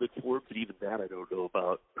government forms, and even that I don't know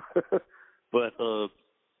about. But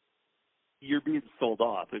you're being sold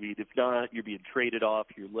off. I mean, if not, you're being traded off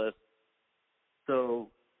your list. So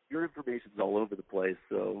your information's all over the place.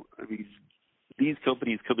 So, I mean, these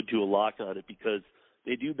companies come into a lock on it because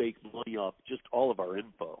they do make money off just all of our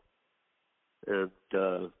info. And,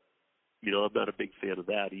 I'm not a big fan of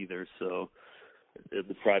that either. So, and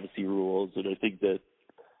the privacy rules. And I think that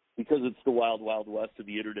because it's the wild, wild west of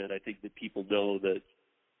the internet, I think that people know that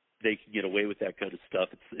they can get away with that kind of stuff.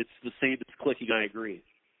 It's the same as clicking I agree.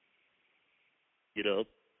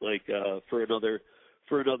 For another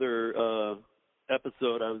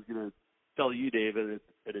episode, I was going to tell you, David,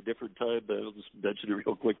 at a different time, but I'll just mention it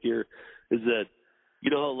real quick here, is that,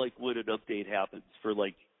 like when an update happens for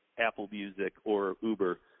like Apple Music or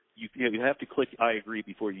Uber, you have to click I agree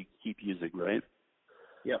before you keep using, right?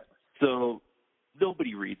 Yep. So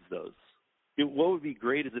nobody reads those. What would be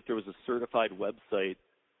great is if there was a certified website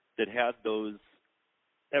that had those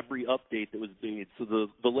every update that was made. So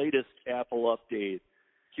the latest Apple update,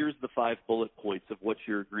 here's the 5 bullet points of what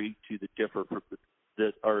you're agreeing to that differ from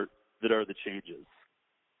that are the changes.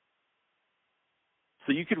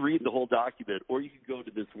 So you can read the whole document, or you can go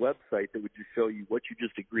to this website that would just show you what you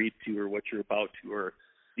just agreed to or what you're about to, or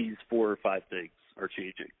these 4 or 5 things are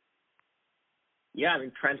changing. Yeah, I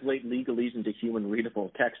mean, translate legalese into human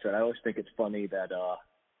readable text. Right? I always think it's funny that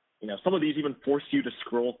some of these even force you to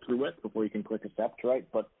scroll through it before you can click accept, right?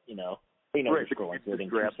 But right, you're scrolling through it in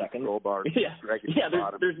 2 seconds. Scroll bar,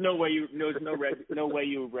 there's no way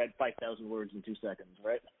you read 5,000 words in 2 seconds,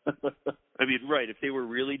 right? I mean, right. If they were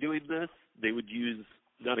really doing this, they would use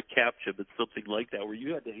not a CAPTCHA, but something like that, where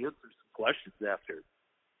you had to answer some questions after.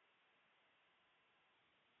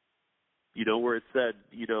 Where it said,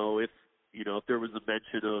 if there was a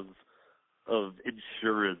mention of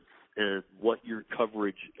insurance and what your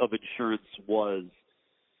coverage of insurance was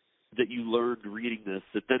that you learned reading this,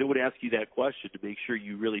 that then it would ask you that question to make sure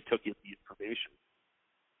you really took in the information.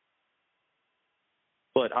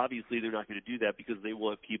 But obviously they're not going to do that because they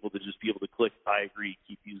want people to just be able to click I agree,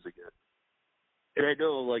 keep using it. And I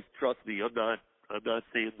know, trust me, I'm not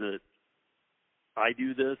saying that I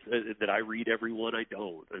do this and that I read every one. I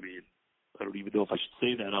don't. I mean, I don't even know if I should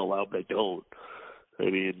say that out loud, but I don't. I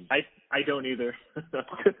mean, I don't either.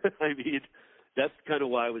 I mean, that's kind of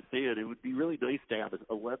why I was saying it would be really nice to have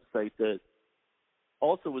a website that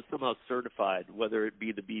also was somehow certified, whether it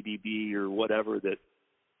be the BBB or whatever, that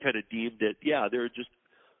kind of deemed it. Yeah, they're just,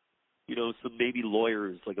 some maybe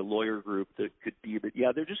lawyers, like a lawyer group that could deem it.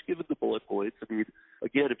 Yeah, they're just giving the bullet points. I mean,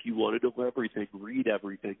 again, if you want to know everything, read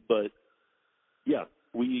everything. But yeah,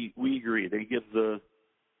 we agree. They give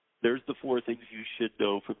there's the 4 things you should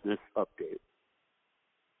know from this update.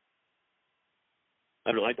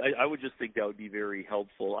 I don't know. I would just think that would be very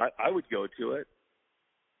helpful. I would go to it.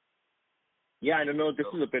 Yeah, I don't know. This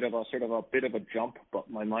is a bit of a jump, but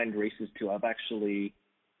my mind races to. I've actually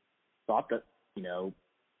thought that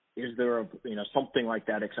is there something like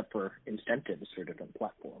that except for incentives for different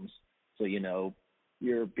platforms. So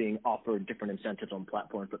you're being offered different incentives on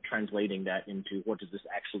platforms, but translating that into what does this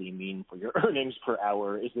actually mean for your earnings per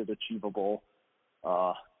hour? Is it achievable,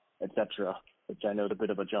 etc. Which I know is a bit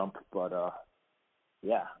of a jump, but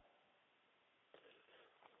yeah.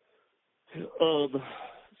 Let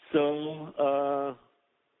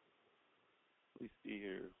me see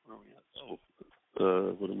here. Where are we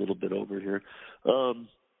at? Went a little bit over here.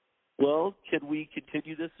 Well, can we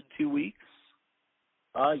continue this in 2 weeks?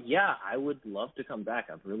 Yeah, I would love to come back.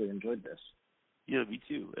 I've really enjoyed this. Yeah, me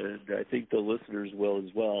too. And I think the listeners will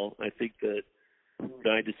as well. I think that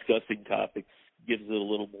by discussing topics gives it a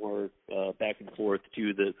little more back and forth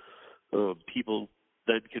too, that people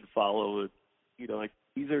then can follow. And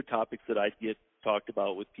these are topics that I get talked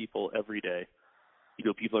about with people every day.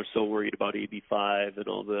 People are so worried about AB5 and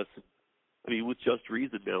all this. I mean, with just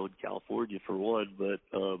reason now in California for one. But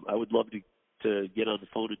I would love to get on the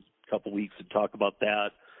phone in a couple weeks and talk about that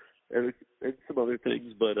and some other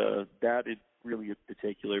things. But that is really in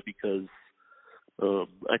particular because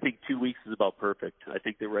I think 2 weeks is about perfect. I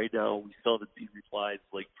think that right now we still haven't seen replies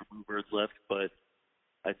from Uber and Lyft, but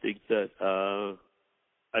I think that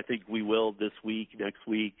we will this week, next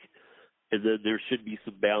week, and then there should be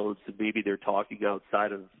some balance, and maybe they're talking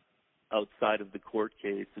outside of the court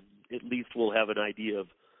case, and at least we'll have an idea of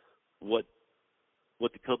what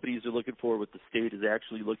what the companies are looking for, what the state is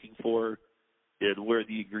actually looking for, and where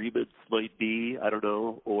the agreements might be. I don't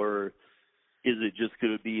know. Or is it just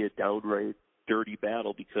going to be a downright dirty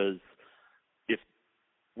battle? Because if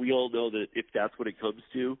we all know that if that's what it comes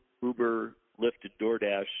to, Uber, Lyft, and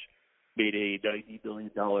DoorDash made a $90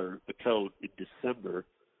 million account in December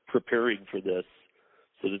preparing for this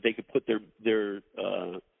so that they could put the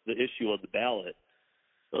issue on the ballot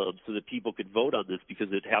so that people could vote on this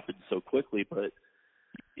because it happened so quickly. But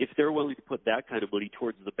if they're willing to put that kind of money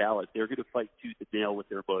towards the ballot, they're going to fight tooth and nail with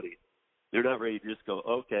their money. They're not ready to just go,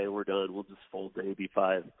 okay, we're done. We'll just fold to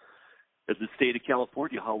AB5. As the state of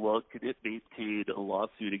California, how long can it maintain a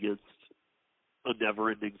lawsuit against a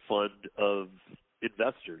never-ending fund of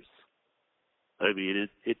investors? I mean,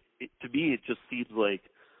 it to me, it just seems like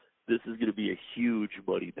this is going to be a huge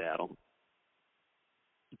money battle.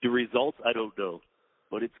 The results, I don't know,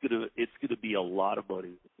 but it's going to be a lot of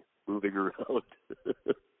money moving around.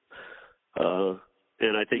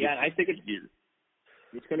 And I think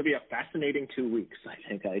it's going to be a fascinating 2 weeks. I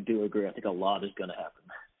think I do agree. I think a lot is going to happen.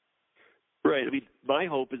 Right. I mean, my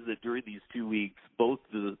hope is that during these 2 weeks, both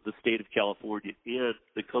the state of California and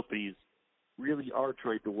the companies really are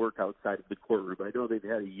trying to work outside of the courtroom. I know they've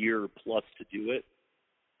had a year plus to do it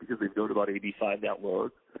because they've known about AB5 that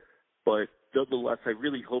long. But nonetheless, I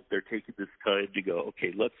really hope they're taking this time to go,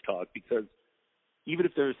 okay, let's talk. Because even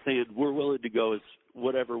if they're saying we're willing to go as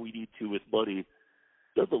whatever we need to with money,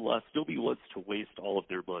 nonetheless, nobody wants to waste all of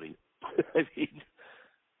their money. I mean,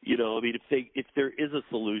 if there is a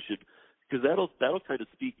solution, because that'll kind of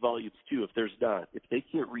speak volumes too. If there's not, if they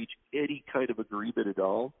can't reach any kind of agreement at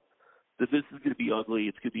all, then this is going to be ugly.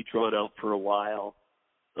 It's going to be drawn out for a while.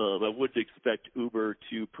 I wouldn't expect Uber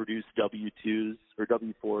to produce W-2s or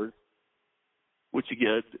W-4s, which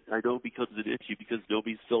again I know becomes an issue because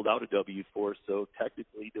nobody's filled out a W-4, so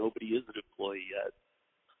technically nobody is an employee yet.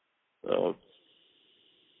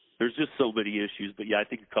 There's just so many issues, but yeah, I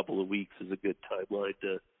think a couple of weeks is a good timeline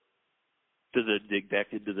to then dig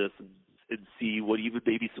back into this and see what even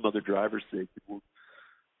maybe some other drivers think. We'll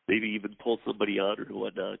maybe even pull somebody on or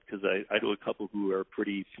whatnot, because I know a couple who are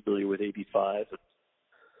pretty familiar with AB5. And,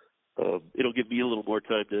 it'll give me a little more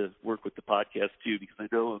time to work with the podcast too, because I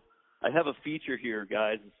know I have a feature here,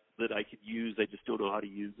 guys, that I can use. I just don't know how to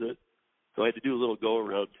use it. So I had to do a little go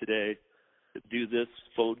around today and do this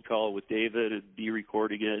phone call with David and be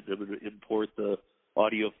recording it. I'm going to import the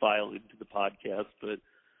audio file into the podcast, but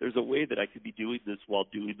there's a way that I could be doing this while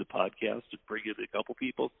doing the podcast and bring in a couple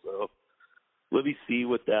people. So let me see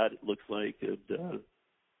what that looks like. And,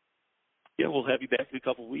 we'll have you back in a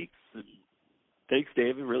couple weeks. And thanks,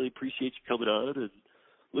 David. Really appreciate you coming on and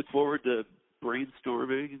look forward to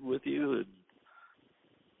brainstorming with you and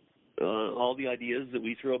all the ideas that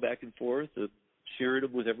we throw back and forth and sharing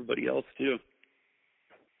them with everybody else too.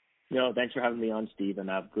 Thanks for having me on, Steve,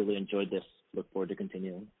 and I've really enjoyed this. Look forward to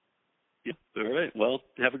continuing. Yeah. All right. Well,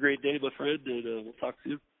 have a great day, my friend, and we'll talk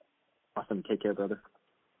soon. Awesome. Take care, brother.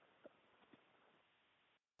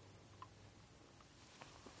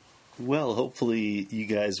 Well, hopefully you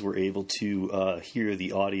guys were able to hear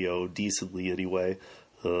the audio decently anyway.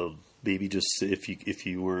 Maybe just if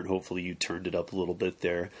you weren't, hopefully you turned it up a little bit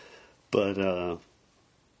there. But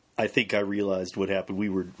I think I realized what happened.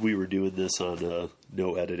 We were doing this on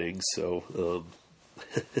no editing, so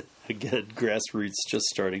again, grassroots just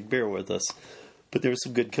starting. Bear with us. But there was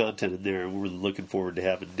some good content in there, and we're looking forward to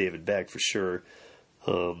having David back for sure.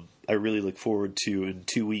 I really look forward to, in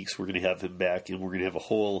 2 weeks, we're going to have him back, and we're going to have a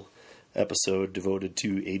whole episode devoted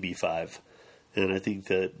to AB5. And I think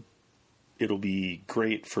that it'll be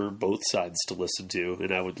great for both sides to listen to,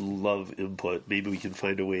 and I would love input. Maybe we can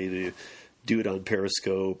find a way to do it on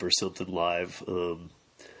Periscope or something live. Look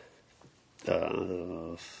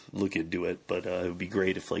into it, but it would be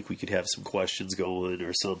great if we could have some questions going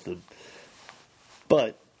or something.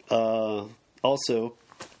 But also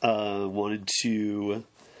wanted to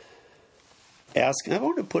ask, I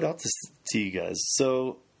want to put out this to you guys.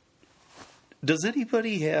 So does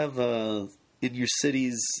anybody have in your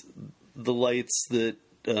cities the lights that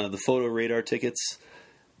the photo radar tickets,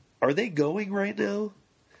 are they going right now?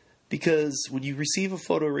 Because when you receive a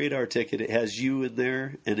photo radar ticket, it has you in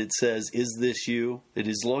there, and it says, is this you? And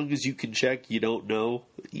as long as you can check, you don't know,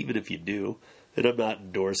 even if you do. And I'm not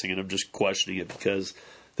endorsing it, I'm just questioning it, because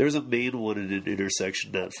there's a main one in an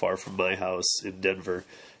intersection not far from my house in Denver,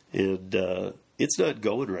 and it's not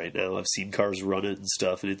going right now. I've seen cars run it and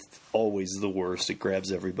stuff, and it's always the worst. It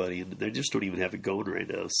grabs everybody, and they just don't even have it going right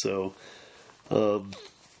now. So, I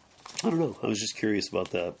don't know. I was just curious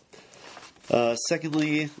about that.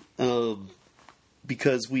 Secondly,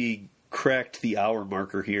 because we cracked the hour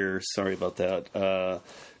marker here. Sorry about that.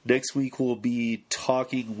 Next week we'll be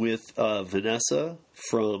talking with Vanessa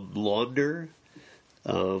from Launder.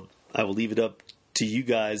 I will leave it up to you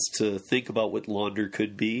guys to think about what Launder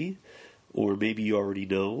could be, or maybe you already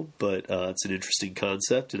know, but it's an interesting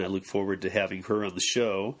concept, and I look forward to having her on the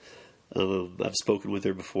show. I've spoken with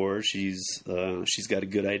her before. She's got a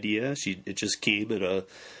good idea. It just came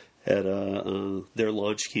their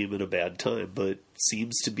launch came at a bad time, but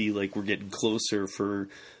seems to be like we're getting closer for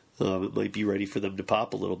it might be ready for them to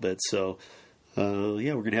pop a little bit. So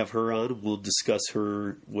we're gonna have her on, and we'll discuss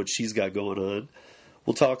what she's got going on.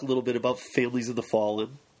 We'll talk a little bit about Families of the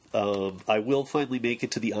Fallen. I will finally make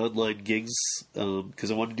it to the online gigs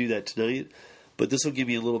because I want to do that tonight, but this will give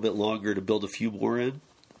me a little bit longer to build a few more in.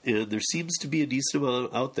 And there seems to be a decent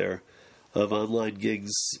amount out there of online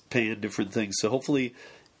gigs paying different things. So hopefully,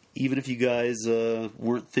 even if you guys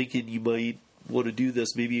weren't thinking you might want to do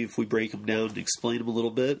this, maybe if we break them down and explain them a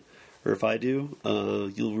little bit, or if I do,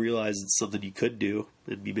 you'll realize it's something you could do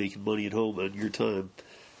and be making money at home on your time.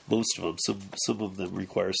 Most of them. Some of them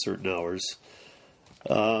require certain hours.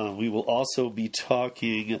 We will also be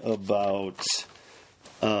talking about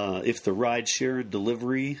if the rideshare and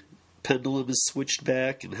delivery pendulum is switched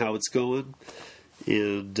back and how it's going.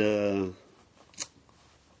 And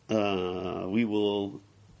I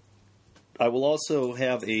will also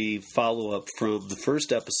have a follow-up from the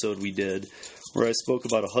first episode we did where I spoke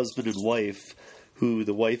about a husband and wife who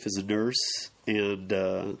the wife is a nurse and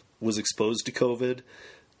was exposed to COVID,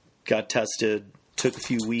 got tested, took a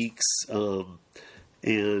few weeks,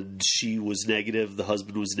 and she was negative. The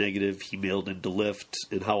husband was negative. He mailed into Lyft,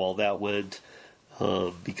 and how all that went,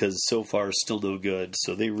 because so far still no good.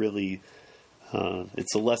 So they really,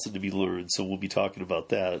 it's a lesson to be learned. So we'll be talking about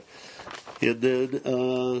that. And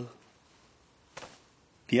then,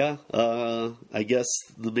 I guess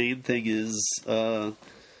the main thing is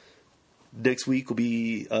next week will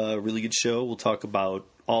be a really good show. We'll talk about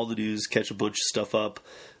all the news, catch a bunch of stuff up.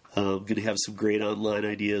 I'm going to have some great online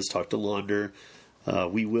ideas, talk to Launder.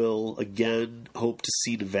 We will, again, hope to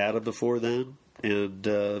see Nevada before then and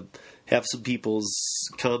have some people's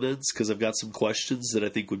comments because I've got some questions that I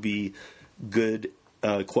think would be good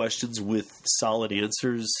questions with solid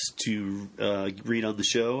answers to read on the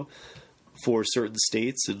show for certain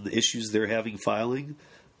states and the issues they're having filing.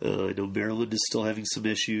 I know Maryland is still having some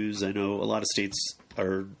issues. I know a lot of states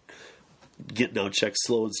are getting out checks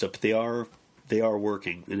slow and stuff, but they are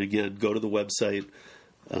working. And again, go to the website,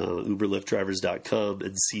 uberlyftdrivers.com,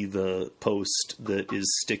 and see the post that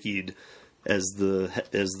is stickied as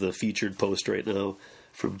the featured post right now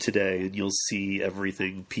from today, and you'll see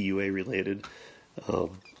everything PUA related.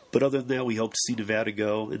 But other than that, we hope to see Nevada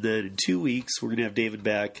go. And then in 2 weeks, we're going to have David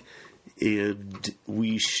back, and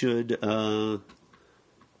we should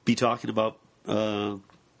be talking about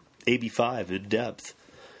AB5 in depth.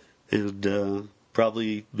 And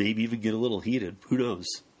probably maybe even get a little heated. Who knows?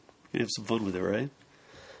 We're going to have some fun with it, right?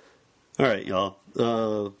 All right, y'all.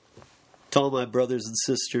 To all my brothers and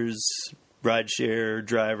sisters, rideshare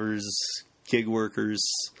drivers, gig workers,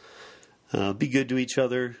 be good to each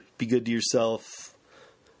other. Be good to yourself.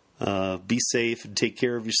 Be safe and take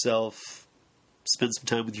care of yourself. Spend some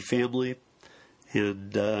time with your family.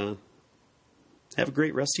 And have a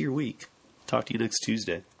great rest of your week. Talk to you next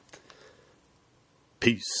Tuesday.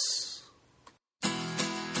 Peace.